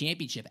SEC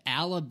championship.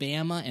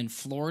 Alabama and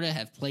Florida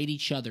have played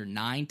each other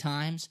 9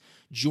 times.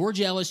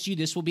 Georgia LSU,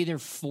 this will be their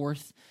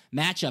 4th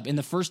matchup, and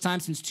the first time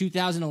since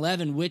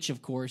 2011, which,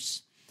 of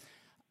course,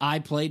 I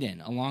played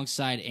in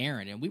alongside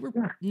Aaron, and we were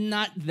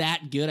not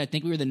that good. I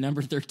think we were the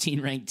number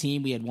 13 ranked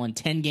team. We had won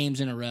 10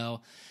 games in a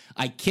row.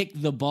 I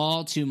kicked the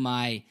ball to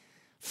my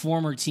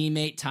former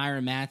teammate,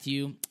 Tyrann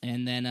Mathieu,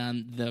 and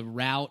then the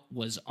route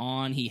was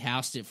on. He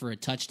housed it for a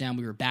touchdown.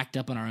 We were backed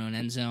up in our own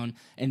end zone,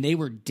 and they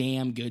were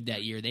damn good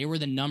that year. They were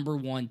the number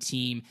 1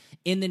 team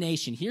in the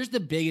nation. Here's the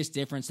biggest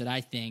difference that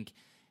I think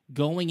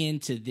going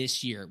into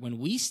this year. When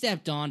we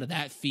stepped onto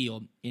that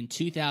field in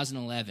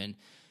 2011,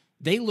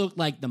 they looked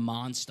like the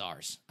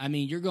Monstars. I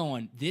mean, you're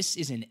going, this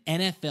is an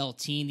NFL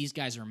team. These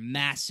guys are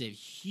massive,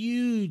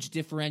 huge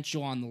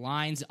differential on the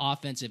lines,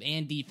 offensive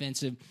and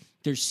defensive.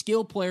 Their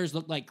skill players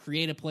look like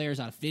creative players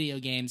out of video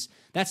games.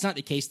 That's not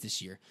the case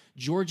this year.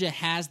 Georgia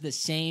has the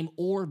same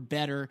or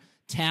better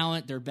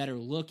talent. They're better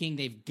looking.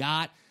 They've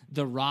got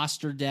the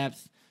roster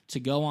depth to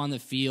go on the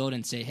field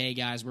and say, hey,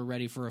 guys, we're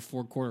ready for a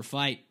 4-quarter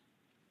fight.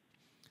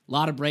 A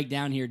lot of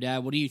breakdown here,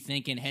 Dad. What are you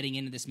thinking heading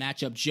into this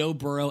matchup? Joe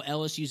Burrow,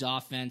 LSU's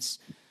offense,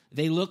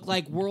 they look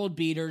like world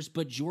beaters,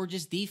 but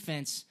Georgia's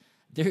defense,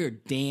 they're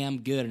damn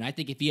good. And I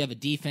think if you have a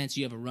defense,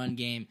 you have a run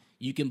game,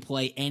 you can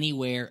play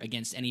anywhere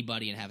against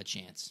anybody and have a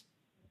chance.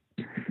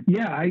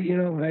 Yeah,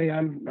 hey,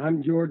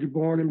 I'm Georgia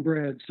born and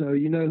bred, so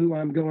you know who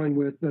I'm going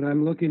with, but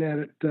I'm looking at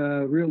it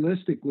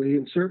realistically,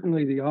 and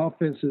certainly the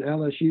offense that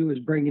LSU is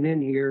bringing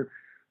in here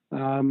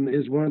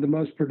is one of the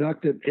most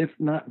productive, if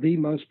not the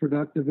most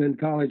productive in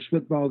college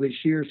football this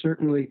year.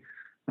 Certainly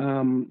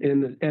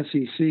in the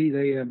SEC,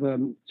 they have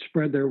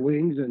spread their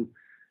wings and,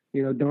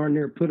 darn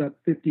near put up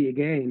 50 a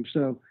game.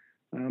 So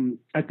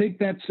I think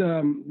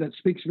that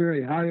speaks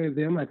very highly of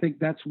them. I think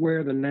that's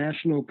where the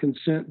national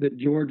consent that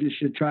Georgia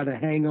should try to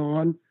hang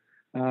on.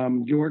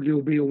 Georgia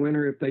will be a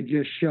winner if they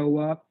just show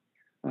up.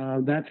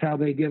 That's how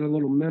they get a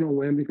little mental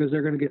win, because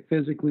they're going to get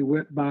physically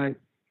whipped by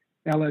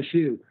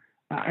LSU.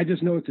 I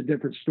just know it's a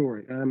different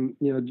story.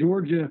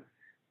 Georgia,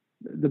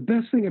 the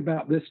best thing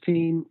about this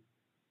team,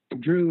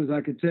 Drew, is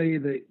I could tell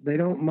you they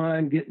don't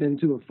mind getting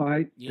into a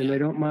fight, and they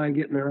don't mind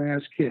getting their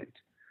ass kicked.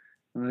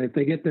 If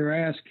they get their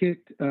ass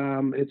kicked,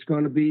 it's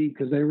going to be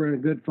because they were in a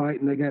good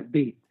fight and they got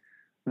beat.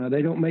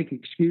 They don't make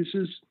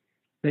excuses.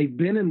 They've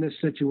been in this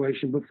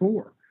situation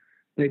before.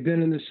 They've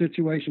been in this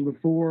situation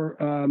before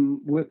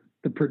with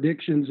the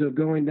predictions of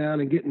going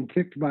down and getting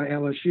kicked by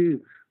LSU,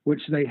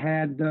 which they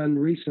had done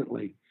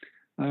recently.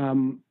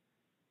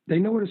 They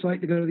know what it's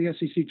like to go to the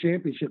SEC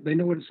championship. They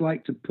know what it's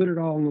like to put it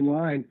all on the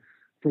line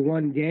for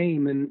one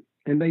game,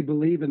 and they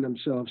believe in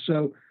themselves.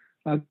 So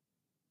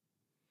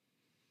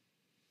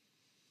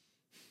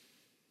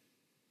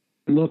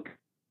look,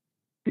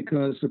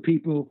 because the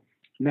people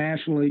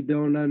nationally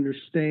don't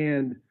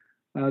understand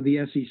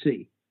the SEC.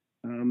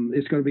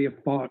 It's going to be a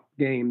fought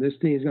game. This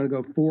team is going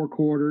to go 4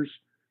 quarters,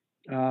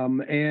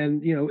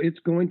 and it's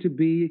going to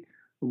be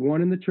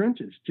one in the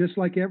trenches, just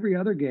like every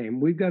other game.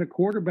 We've got a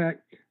quarterback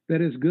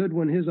that is good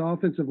when his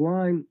offensive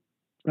line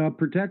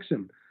protects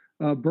him.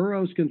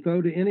 Burrows can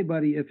throw to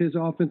anybody if his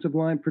offensive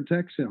line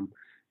protects him.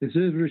 As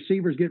soon as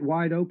receivers get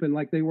wide open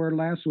like they were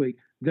last week,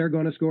 they're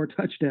going to score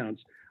touchdowns.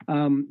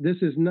 This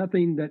is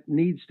nothing that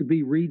needs to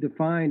be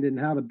redefined in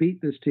how to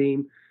beat this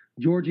team.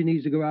 Georgia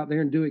needs to go out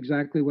there and do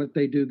exactly what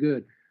they do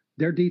good.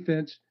 Their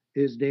defense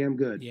is damn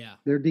good. Yeah.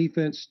 Their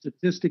defense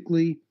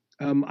statistically,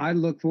 I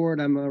look for it.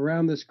 I'm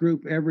around this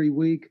group every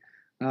week.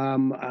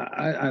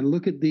 I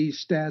look at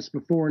these stats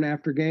before and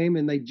after game,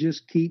 and they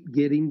just keep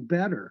getting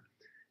better.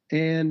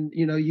 And,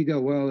 you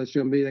go, well, it's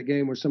going to be that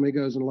game where somebody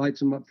goes and lights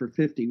them up for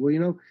 50.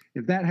 Well,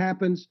 if that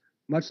happens,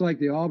 much like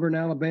the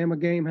Auburn-Alabama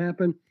game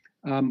happened,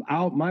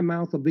 my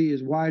mouth will be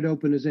as wide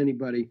open as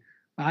anybody.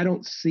 I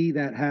don't see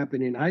that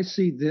happening. I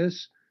see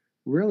this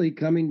really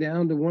coming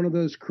down to one of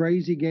those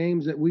crazy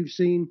games that we've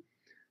seen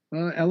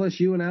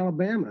LSU and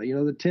Alabama,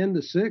 the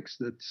 10-6,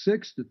 the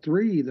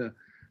 6-3,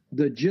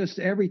 the just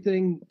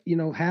everything,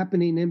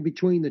 happening in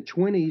between the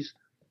 20s.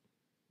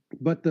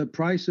 But the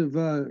price of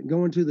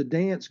going to the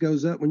dance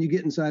goes up when you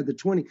get inside the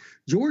 20.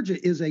 Georgia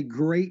is a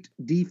great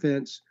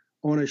defense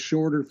on a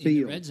shorter field.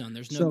 In the red zone,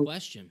 there's no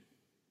question.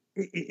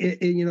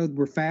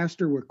 We're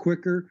faster, we're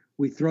quicker,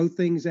 we throw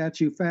things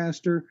at you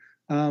faster.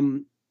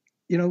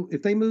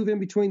 If they move in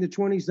between the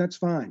 20s, that's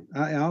fine.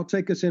 I'll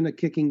take us in a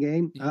kicking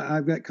game. Yeah.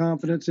 I've got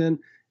confidence in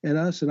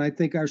us, and I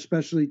think our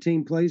specialty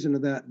team plays into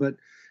that. But,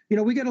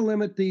 we got to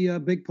limit the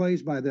big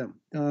plays by them.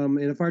 And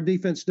if our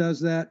defense does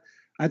that,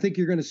 I think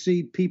you're going to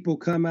see people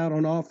come out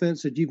on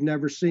offense that you've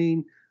never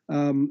seen,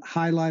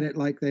 highlight it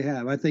like they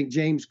have. I think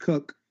James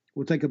Cook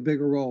will take a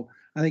bigger role.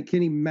 I think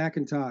Kenny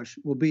McIntosh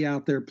will be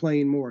out there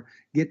playing more.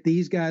 Get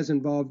these guys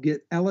involved.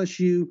 Get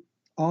LSU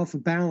off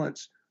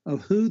balance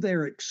of who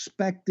they're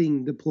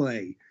expecting to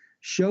play.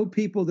 Show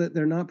people that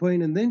they're not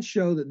playing, and then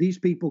show that these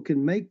people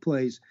can make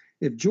plays.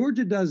 If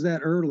Georgia does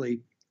that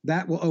early,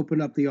 that will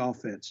open up the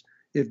offense.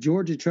 If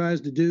Georgia tries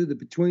to do the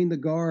between the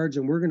guards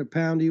and we're going to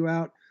pound you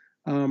out,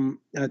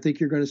 I think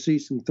you're going to see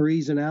some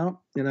threes and out,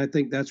 and I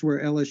think that's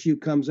where LSU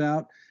comes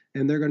out,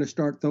 and they're going to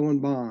start throwing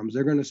bombs.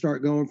 They're going to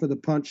start going for the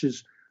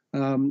punches,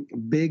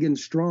 big and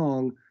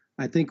strong.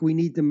 I think we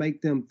need to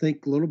make them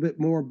think a little bit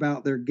more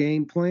about their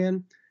game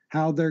plan,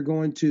 how they're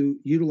going to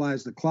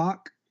utilize the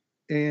clock,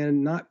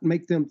 and not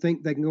make them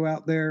think they can go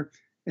out there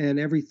and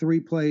every 3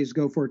 plays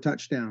go for a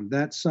touchdown.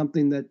 That's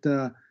something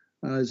that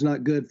is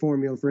not good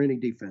formula for any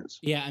defense.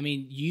 Yeah,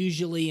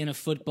 usually in a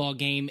football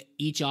game,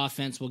 each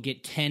offense will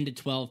get 10 to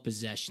 12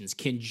 possessions.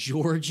 Can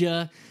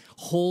Georgia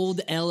hold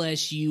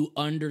LSU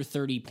under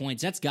 30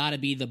 points? That's got to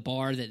be the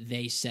bar that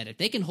they set. If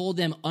they can hold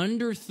them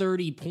under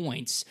 30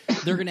 points,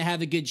 they're going to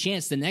have a good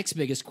chance. The next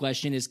biggest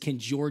question is, can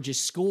Georgia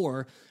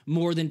score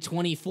more than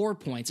 24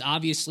 points?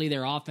 Obviously,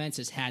 their offense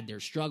has had their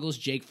struggles.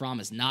 Jake Fromm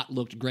has not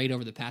looked great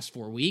over the past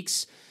 4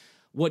 weeks.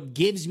 What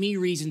gives me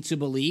reason to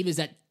believe is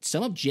that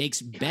some of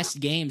Jake's best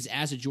games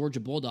as a Georgia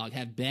Bulldog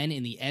have been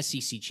in the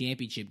SEC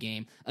championship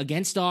game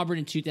against Auburn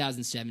in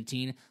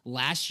 2017,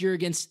 last year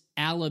against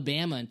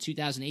Alabama in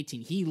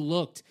 2018. He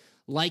looked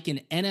like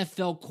an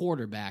NFL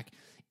quarterback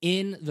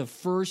in the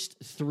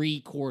first 3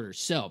 quarters.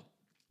 So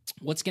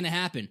what's going to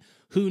happen?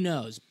 Who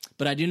knows?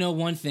 But I do know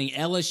one thing.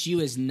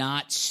 LSU is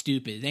not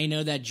stupid. They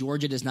know that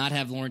Georgia does not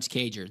have Lawrence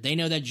Cager. They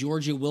know that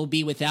Georgia will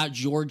be without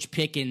George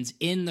Pickens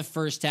in the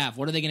first half.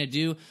 What are they going to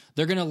do?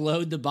 They're going to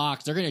load the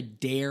box. They're going to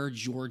dare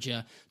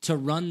Georgia to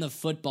run the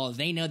football.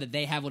 They know that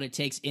they have what it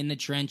takes in the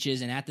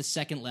trenches and at the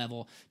second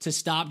level to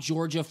stop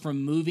Georgia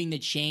from moving the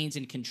chains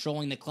and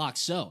controlling the clock.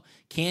 So,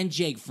 can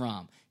Jake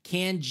Fromm,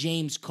 can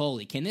James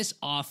Coley, can this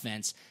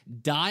offense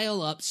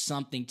dial up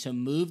something to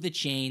move the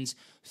chains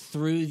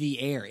through the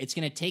air? It's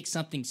going to take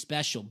something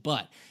special,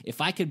 but if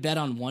I could bet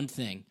on one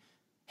thing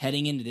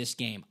heading into this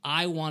game,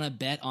 I want to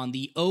bet on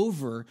the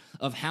over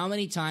of how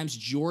many times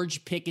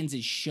George Pickens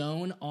is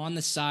shown on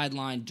the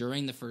sideline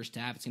during the first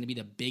half. It's going to be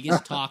the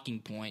biggest talking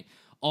point.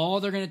 All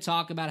they're going to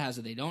talk about is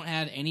that they don't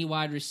have any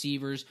wide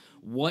receivers.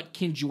 What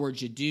can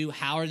Georgia do?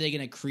 How are they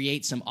going to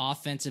create some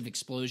offensive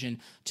explosion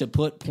to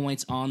put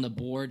points on the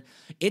board?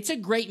 It's a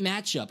great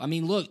matchup.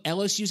 Look,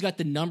 LSU's got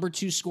the number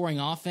 2 scoring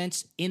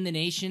offense in the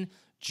nation.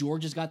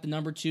 Georgia's got the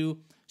number 2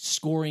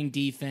 scoring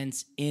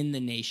defense in the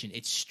nation.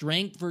 It's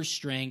strength versus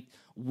strength,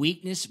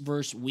 weakness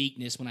versus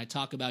weakness. When I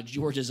talk about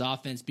Georgia's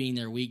offense being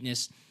their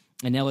weakness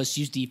and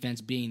LSU's defense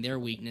being their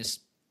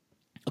weakness.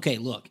 Okay,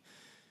 look.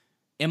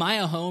 Am I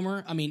a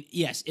homer?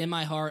 Yes, in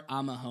my heart,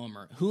 I'm a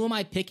homer. Who am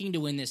I picking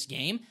to win this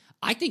game?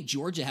 I think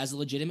Georgia has a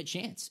legitimate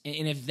chance.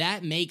 And if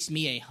that makes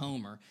me a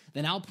homer,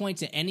 then I'll point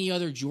to any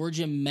other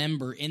Georgia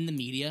member in the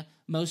media,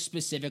 most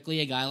specifically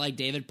a guy like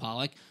David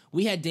Pollack.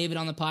 We had David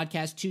on the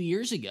podcast 2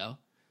 years ago.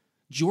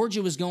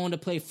 Georgia was going to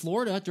play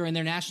Florida during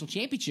their national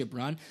championship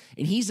run,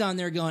 and he's on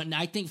there going,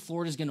 I think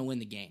Florida's going to win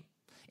the game.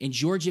 And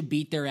Georgia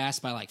beat their ass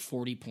by like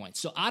 40 points.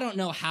 So I don't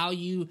know how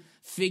you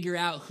figure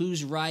out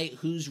who's right,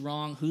 who's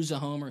wrong, who's a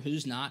homer,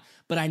 who's not.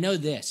 But I know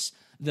this.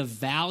 The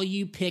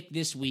value pick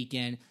this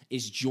weekend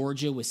is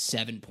Georgia with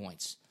 7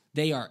 points.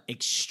 They are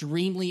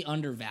extremely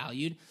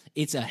undervalued.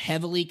 It's a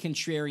heavily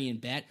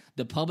contrarian bet.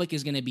 The public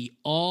is going to be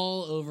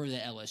all over the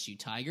LSU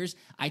Tigers.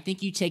 I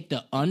think you take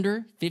the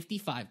under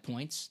 55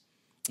 points.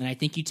 And I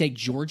think you take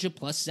Georgia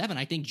 +7.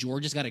 I think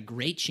Georgia's got a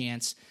great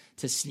chance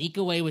to sneak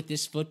away with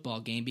this football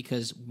game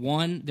because,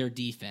 1, their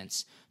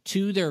defense,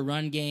 2, their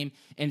run game,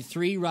 and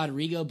 3,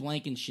 Rodrigo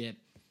Blankenship,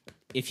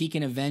 if he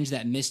can avenge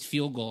that missed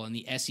field goal in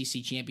the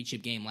SEC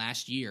championship game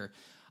last year.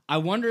 I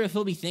wonder if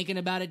he'll be thinking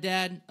about it,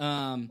 Dad.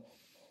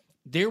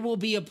 There will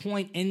be a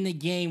point in the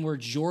game where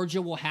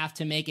Georgia will have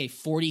to make a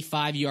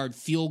 45-yard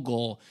field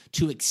goal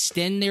to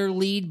extend their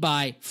lead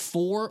by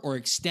 4 or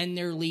extend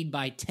their lead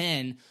by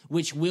 10,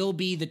 which will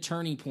be the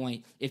turning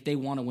point if they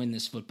want to win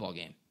this football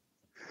game.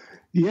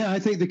 Yeah, I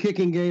think the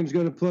kicking game is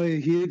going to play a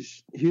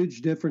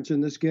huge difference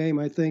in this game.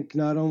 I think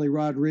not only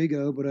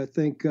Rodrigo, but I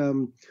think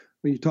when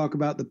you talk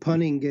about the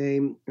punting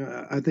game,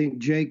 I think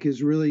Jake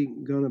is really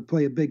going to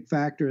play a big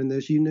factor in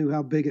this. You knew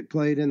how big it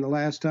played in the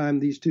last time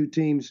these two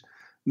teams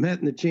met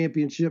in the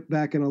championship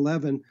back in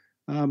 11.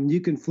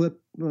 You can flip,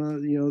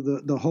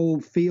 the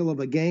whole feel of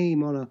a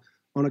game on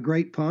a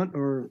great punt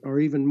or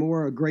even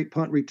more a great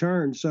punt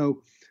return.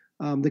 So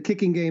the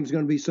kicking game is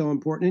going to be so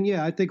important. And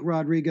yeah, I think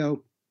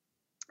Rodrigo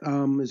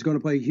is going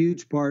to play a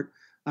huge part.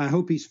 I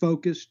hope he's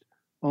focused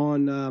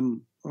on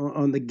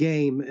the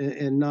game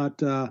and not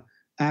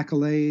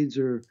accolades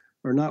or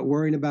not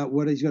worrying about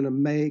what he's going to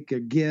make or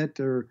get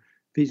or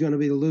if he's going to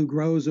be the Lou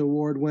Groza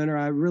Award winner.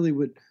 I really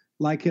would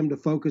like him to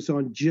focus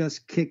on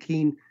just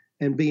kicking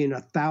and being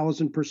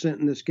 1,000%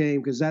 in this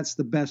game because that's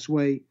the best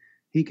way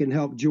he can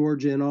help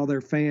Georgia and all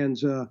their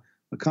fans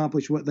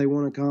accomplish what they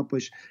want to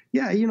accomplish.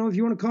 Yeah, if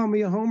you want to call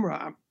me a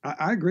homer,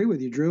 I agree with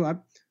you, Drew.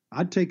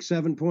 I'd take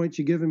 7 points.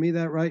 You're giving me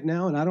that right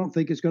now, and I don't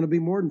think it's going to be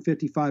more than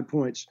 55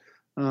 points.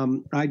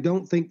 I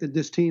don't think that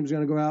this team's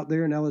going to go out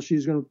there and LSU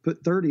is going to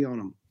put 30 on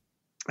them.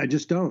 I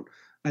just don't.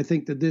 I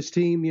think that this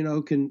team,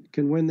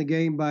 can win the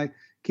game by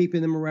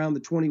keeping them around the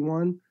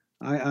 21.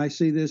 I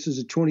see this as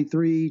a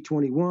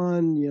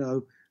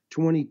 23-21,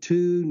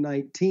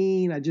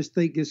 22-19. I just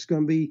think it's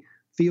going to be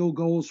field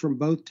goals from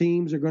both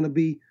teams are going to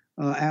be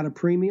at a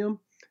premium.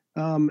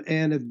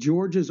 And if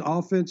Georgia's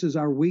offense is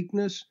our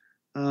weakness,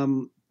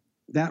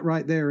 that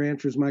right there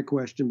answers my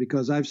question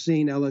because I've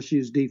seen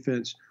LSU's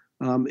defense.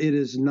 It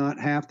is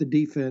not half the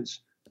defense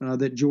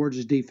that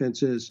Georgia's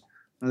defense is.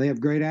 They have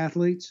great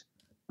athletes,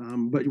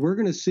 but we're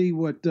going to see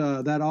what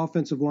that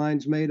offensive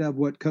line's made of,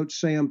 what Coach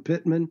Sam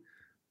Pittman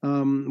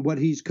what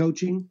he's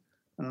coaching,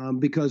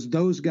 because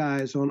those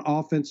guys on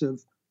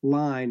offensive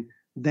line,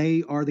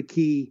 they are the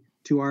key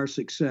to our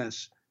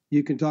success.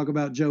 You can talk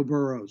about Joe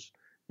Burrows.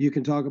 You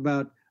can talk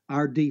about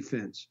our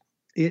defense.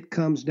 It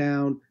comes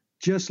down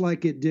just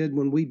like it did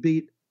when we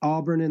beat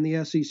Auburn in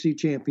the SEC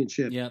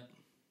championship. Yep.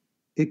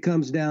 It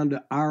comes down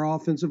to our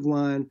offensive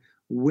line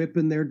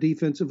whipping their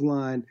defensive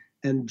line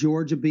and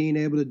Georgia being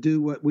able to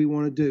do what we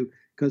want to do.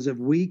 Because if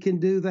we can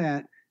do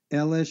that,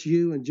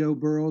 LSU and Joe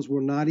Burrows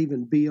will not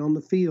even be on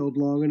the field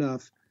long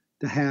enough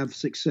to have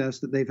success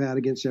that they've had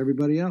against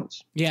everybody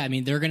else. Yeah, I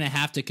mean, they're going to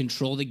have to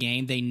control the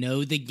game. They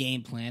know the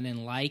game plan.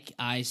 And like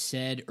I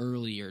said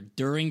earlier,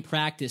 during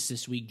practice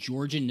this week,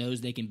 Georgia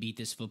knows they can beat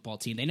this football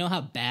team. They know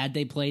how bad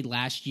they played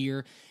last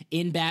year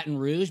in Baton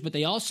Rouge, but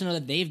they also know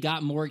that they've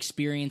got more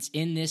experience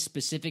in this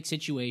specific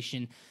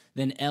situation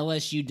than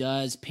LSU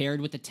does,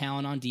 paired with the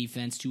talent on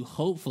defense to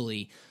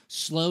hopefully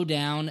slow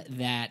down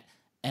that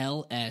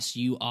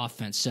LSU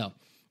offense. So,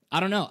 I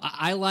don't know.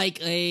 I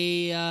like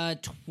a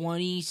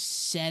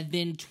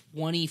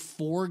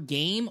 27-24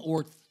 game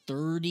or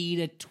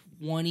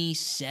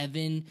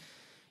 30-27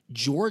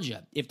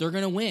 Georgia if they're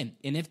going to win.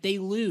 And if they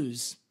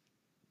lose,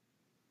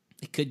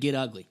 it could get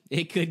ugly.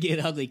 It could get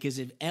ugly because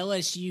if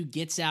LSU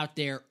gets out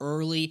there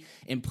early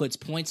and puts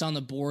points on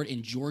the board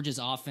and Georgia's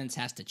offense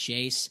has to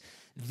chase,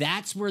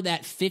 that's where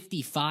that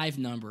 55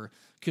 number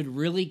could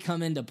really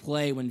come into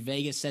play when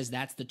Vegas says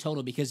that's the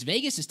total, because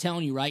Vegas is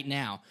telling you right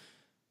now,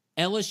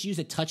 LSU's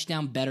a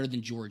touchdown better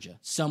than Georgia.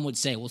 Some would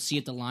say, we'll see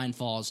if the line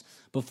falls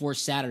before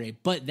Saturday.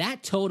 But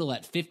that total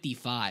at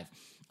 55,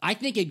 I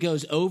think it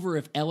goes over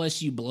if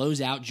LSU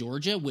blows out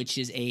Georgia, which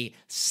is a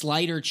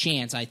slighter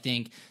chance, I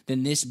think,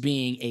 than this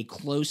being a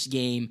close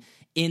game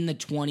in the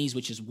 20s,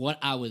 which is what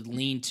I would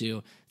lean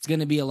to. It's going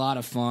to be a lot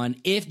of fun.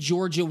 If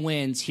Georgia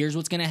wins, here's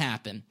what's going to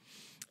happen.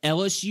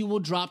 LSU will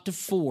drop to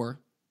 4.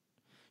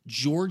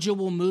 Georgia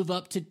will move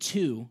up to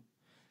 2.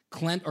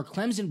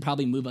 Clemson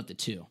probably move up to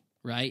 2,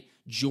 right?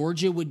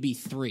 Georgia would be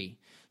 3.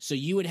 So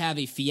you would have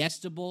a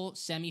Fiesta Bowl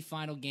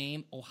semifinal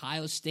game,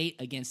 Ohio State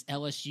against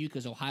LSU,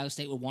 because Ohio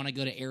State would want to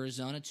go to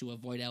Arizona to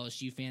avoid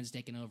LSU fans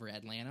taking over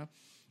Atlanta.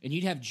 And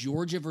you'd have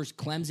Georgia versus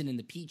Clemson in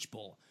the Peach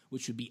Bowl,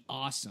 which would be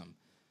awesome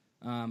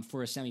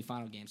for a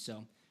semifinal game.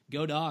 So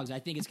go Dogs. I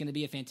think it's going to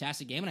be a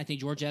fantastic game, and I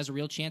think Georgia has a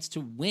real chance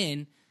to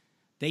win.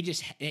 They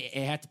just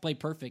have to play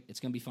perfect. It's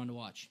going to be fun to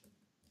watch.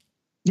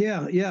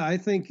 Yeah. I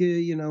think,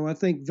 I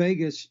think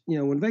Vegas,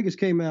 when Vegas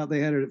came out, they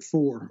had it at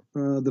 4.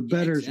 The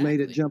bettors made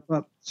it jump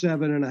up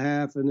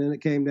 7.5, and then it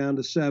came down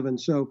to 7.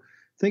 So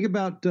think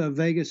about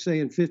Vegas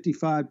saying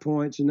 55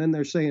 points, and then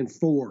they're saying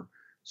 4.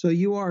 So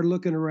you are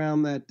looking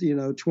around that,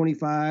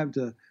 25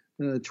 to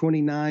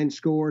 29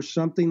 score,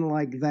 something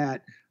like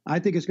that. I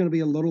think it's going to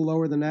be a little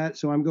lower than that,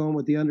 so I'm going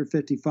with the under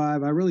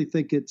 55. I really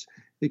think it's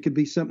It could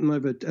be something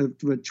of a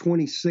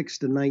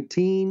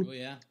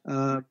 26-19,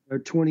 or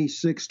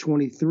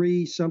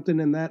 26-23, something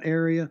in that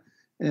area.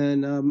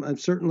 And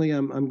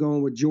I'm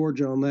going with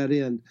Georgia on that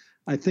end.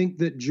 I think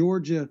that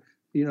Georgia,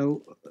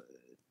 you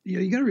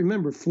got to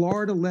remember,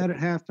 Florida led at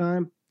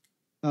halftime,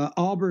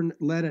 Auburn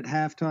led at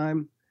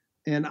halftime,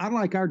 and I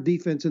like our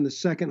defense in the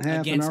second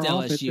half against and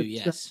our LSU.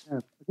 Yes,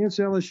 against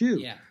LSU.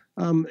 Yeah.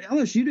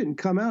 LSU didn't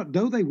come out,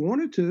 though they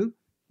wanted to.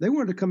 They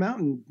wanted to come out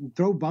and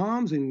throw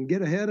bombs and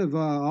get ahead of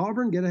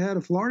Auburn, get ahead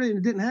of Florida, and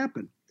it didn't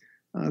happen.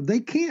 They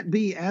can't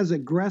be as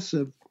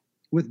aggressive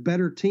with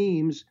better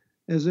teams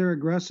as they're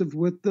aggressive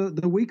with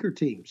the weaker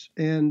teams.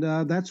 And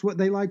that's what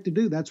they like to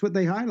do. That's what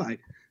they highlight.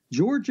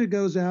 Georgia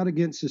goes out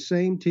against the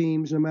same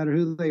teams, no matter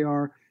who they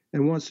are,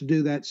 and wants to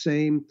do that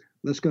same,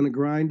 let's going to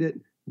grind it,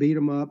 beat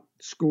them up,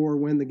 score,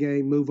 win the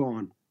game, move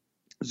on.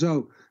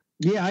 So,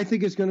 yeah, I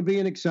think it's going to be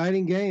an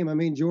exciting game. I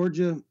mean,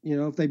 Georgia,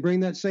 if they bring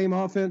that same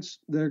offense,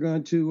 they're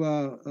going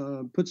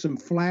to put some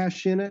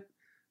flash in it.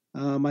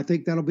 I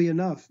think that'll be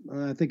enough.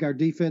 I think our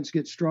defense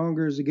gets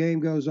stronger as the game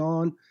goes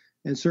on,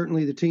 and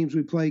certainly the teams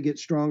we play get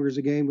stronger as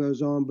the game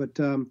goes on. But,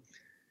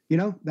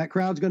 that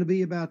crowd's going to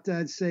be about,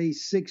 I'd say,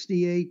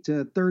 68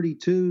 to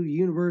 32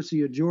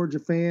 University of Georgia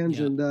fans,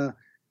 and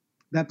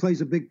that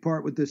plays a big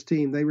part with this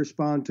team. They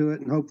respond to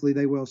it, and hopefully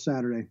they will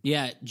Saturday.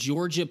 Yeah,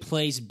 Georgia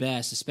plays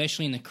best,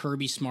 especially in the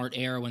Kirby Smart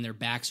era when their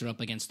backs are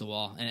up against the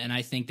wall. And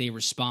I think they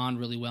respond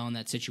really well in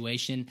that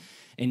situation.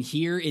 And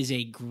here is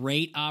a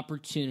great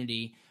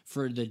opportunity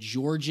for the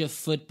Georgia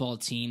football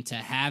team to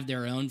have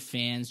their own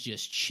fans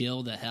just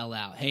chill the hell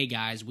out. Hey,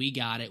 guys, we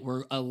got it.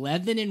 We're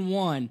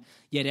 11-1,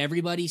 yet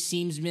everybody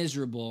seems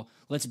miserable.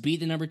 Let's beat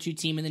the number 2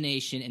 team in the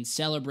nation and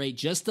celebrate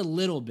just a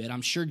little bit.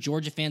 I'm sure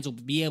Georgia fans will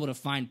be able to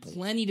find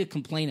plenty to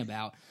complain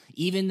about,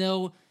 even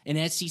though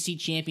an SEC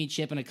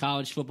championship and a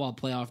college football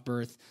playoff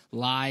berth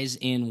lies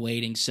in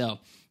waiting. So,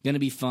 going to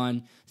be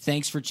fun.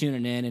 Thanks for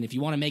tuning in. And if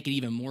you want to make it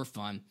even more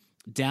fun,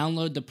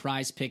 download the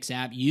Prize Picks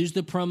app. Use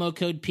the promo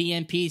code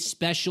PNP,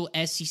 special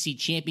SEC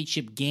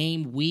Championship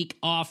Game Week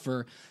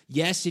offer.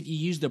 Yes, if you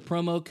use the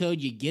promo code,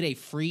 you get a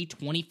free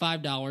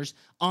 $25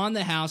 on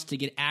the house to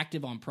get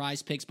active on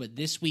Prize Picks. But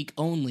this week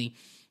only,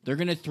 they're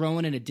going to throw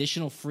in an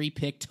additional free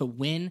pick to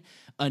win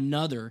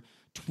another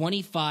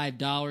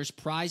 $25.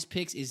 Prize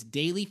Picks is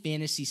daily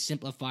fantasy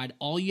simplified.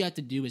 All you have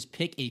to do is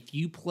pick a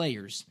few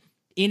players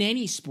in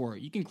any sport.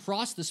 You can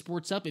cross the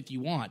sports up if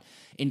you want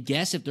and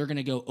guess if they're going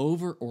to go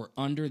over or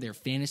under their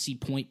fantasy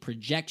point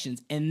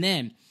projections. And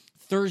then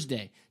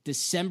Thursday,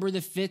 December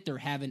the 5th, they're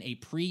having a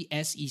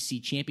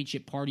pre-SEC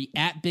championship party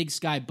at Big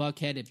Sky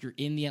Buckhead if you're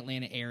in the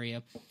Atlanta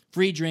area.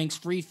 Free drinks,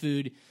 free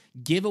food,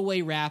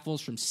 giveaway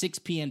raffles from 6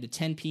 p.m. to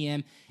 10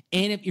 p.m.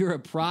 And if you're a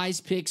Prize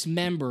Picks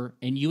member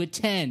and you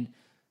attend,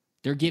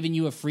 they're giving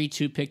you a free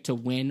 2-pick to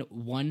win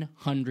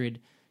 $100.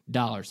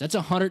 That's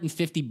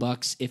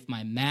 $150 if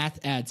my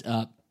math adds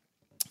up.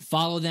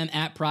 Follow them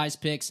at Prize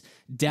Picks.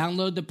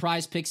 Download the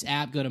Prize Picks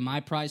app. Go to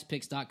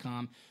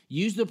myprizepicks.com.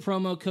 Use the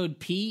promo code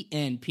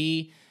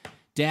PNP.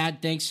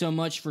 Dad, thanks so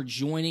much for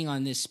joining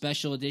on this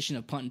special edition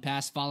of Punt and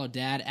Pass. Follow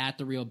Dad at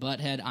The Real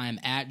Butthead. I am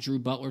at Drew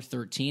Butler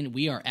 13.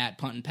 We are at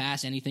Punt and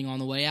Pass. Anything on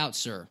the way out,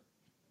 sir?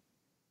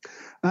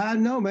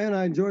 No, man,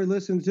 I enjoy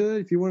listening to it.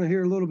 If you want to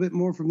hear a little bit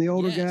more from the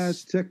older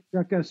guys,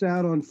 check us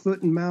out on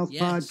Foot and Mouth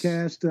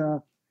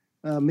Podcast.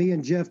 Me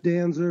and Jeff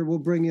Danzer will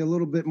bring you a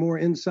little bit more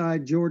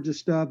inside Georgia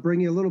stuff,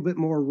 bring you a little bit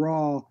more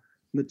raw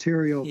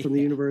material from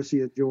the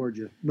University of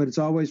Georgia. But it's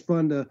always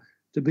fun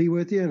to be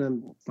with you.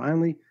 And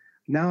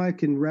now I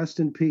can rest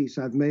in peace.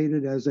 I've made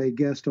it as a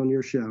guest on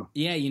your show.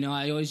 Yeah,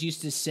 I always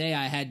used to say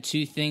I had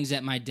 2 things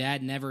that my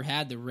dad never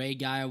had, the Ray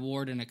Guy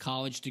Award and a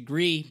college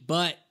degree,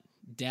 but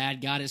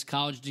Dad got his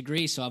college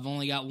degree, so I've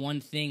only got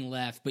 1 thing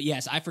left. But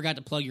yes, I forgot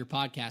to plug your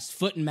podcast,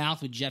 Foot and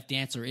Mouth with Jeff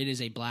Dancer. It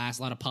is a blast,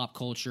 a lot of pop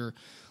culture,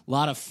 a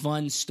lot of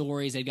fun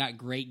stories. They've got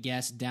great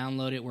guests.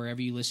 Download it wherever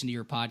you listen to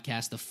your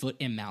podcast, the Foot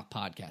and Mouth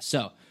Podcast.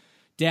 So,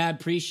 Dad,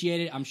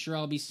 appreciate it. I'm sure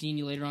I'll be seeing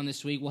you later on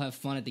this week. We'll have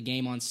fun at the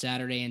game on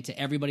Saturday. And to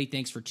everybody,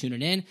 thanks for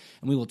tuning in,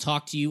 and we will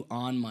talk to you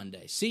on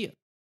Monday. See you.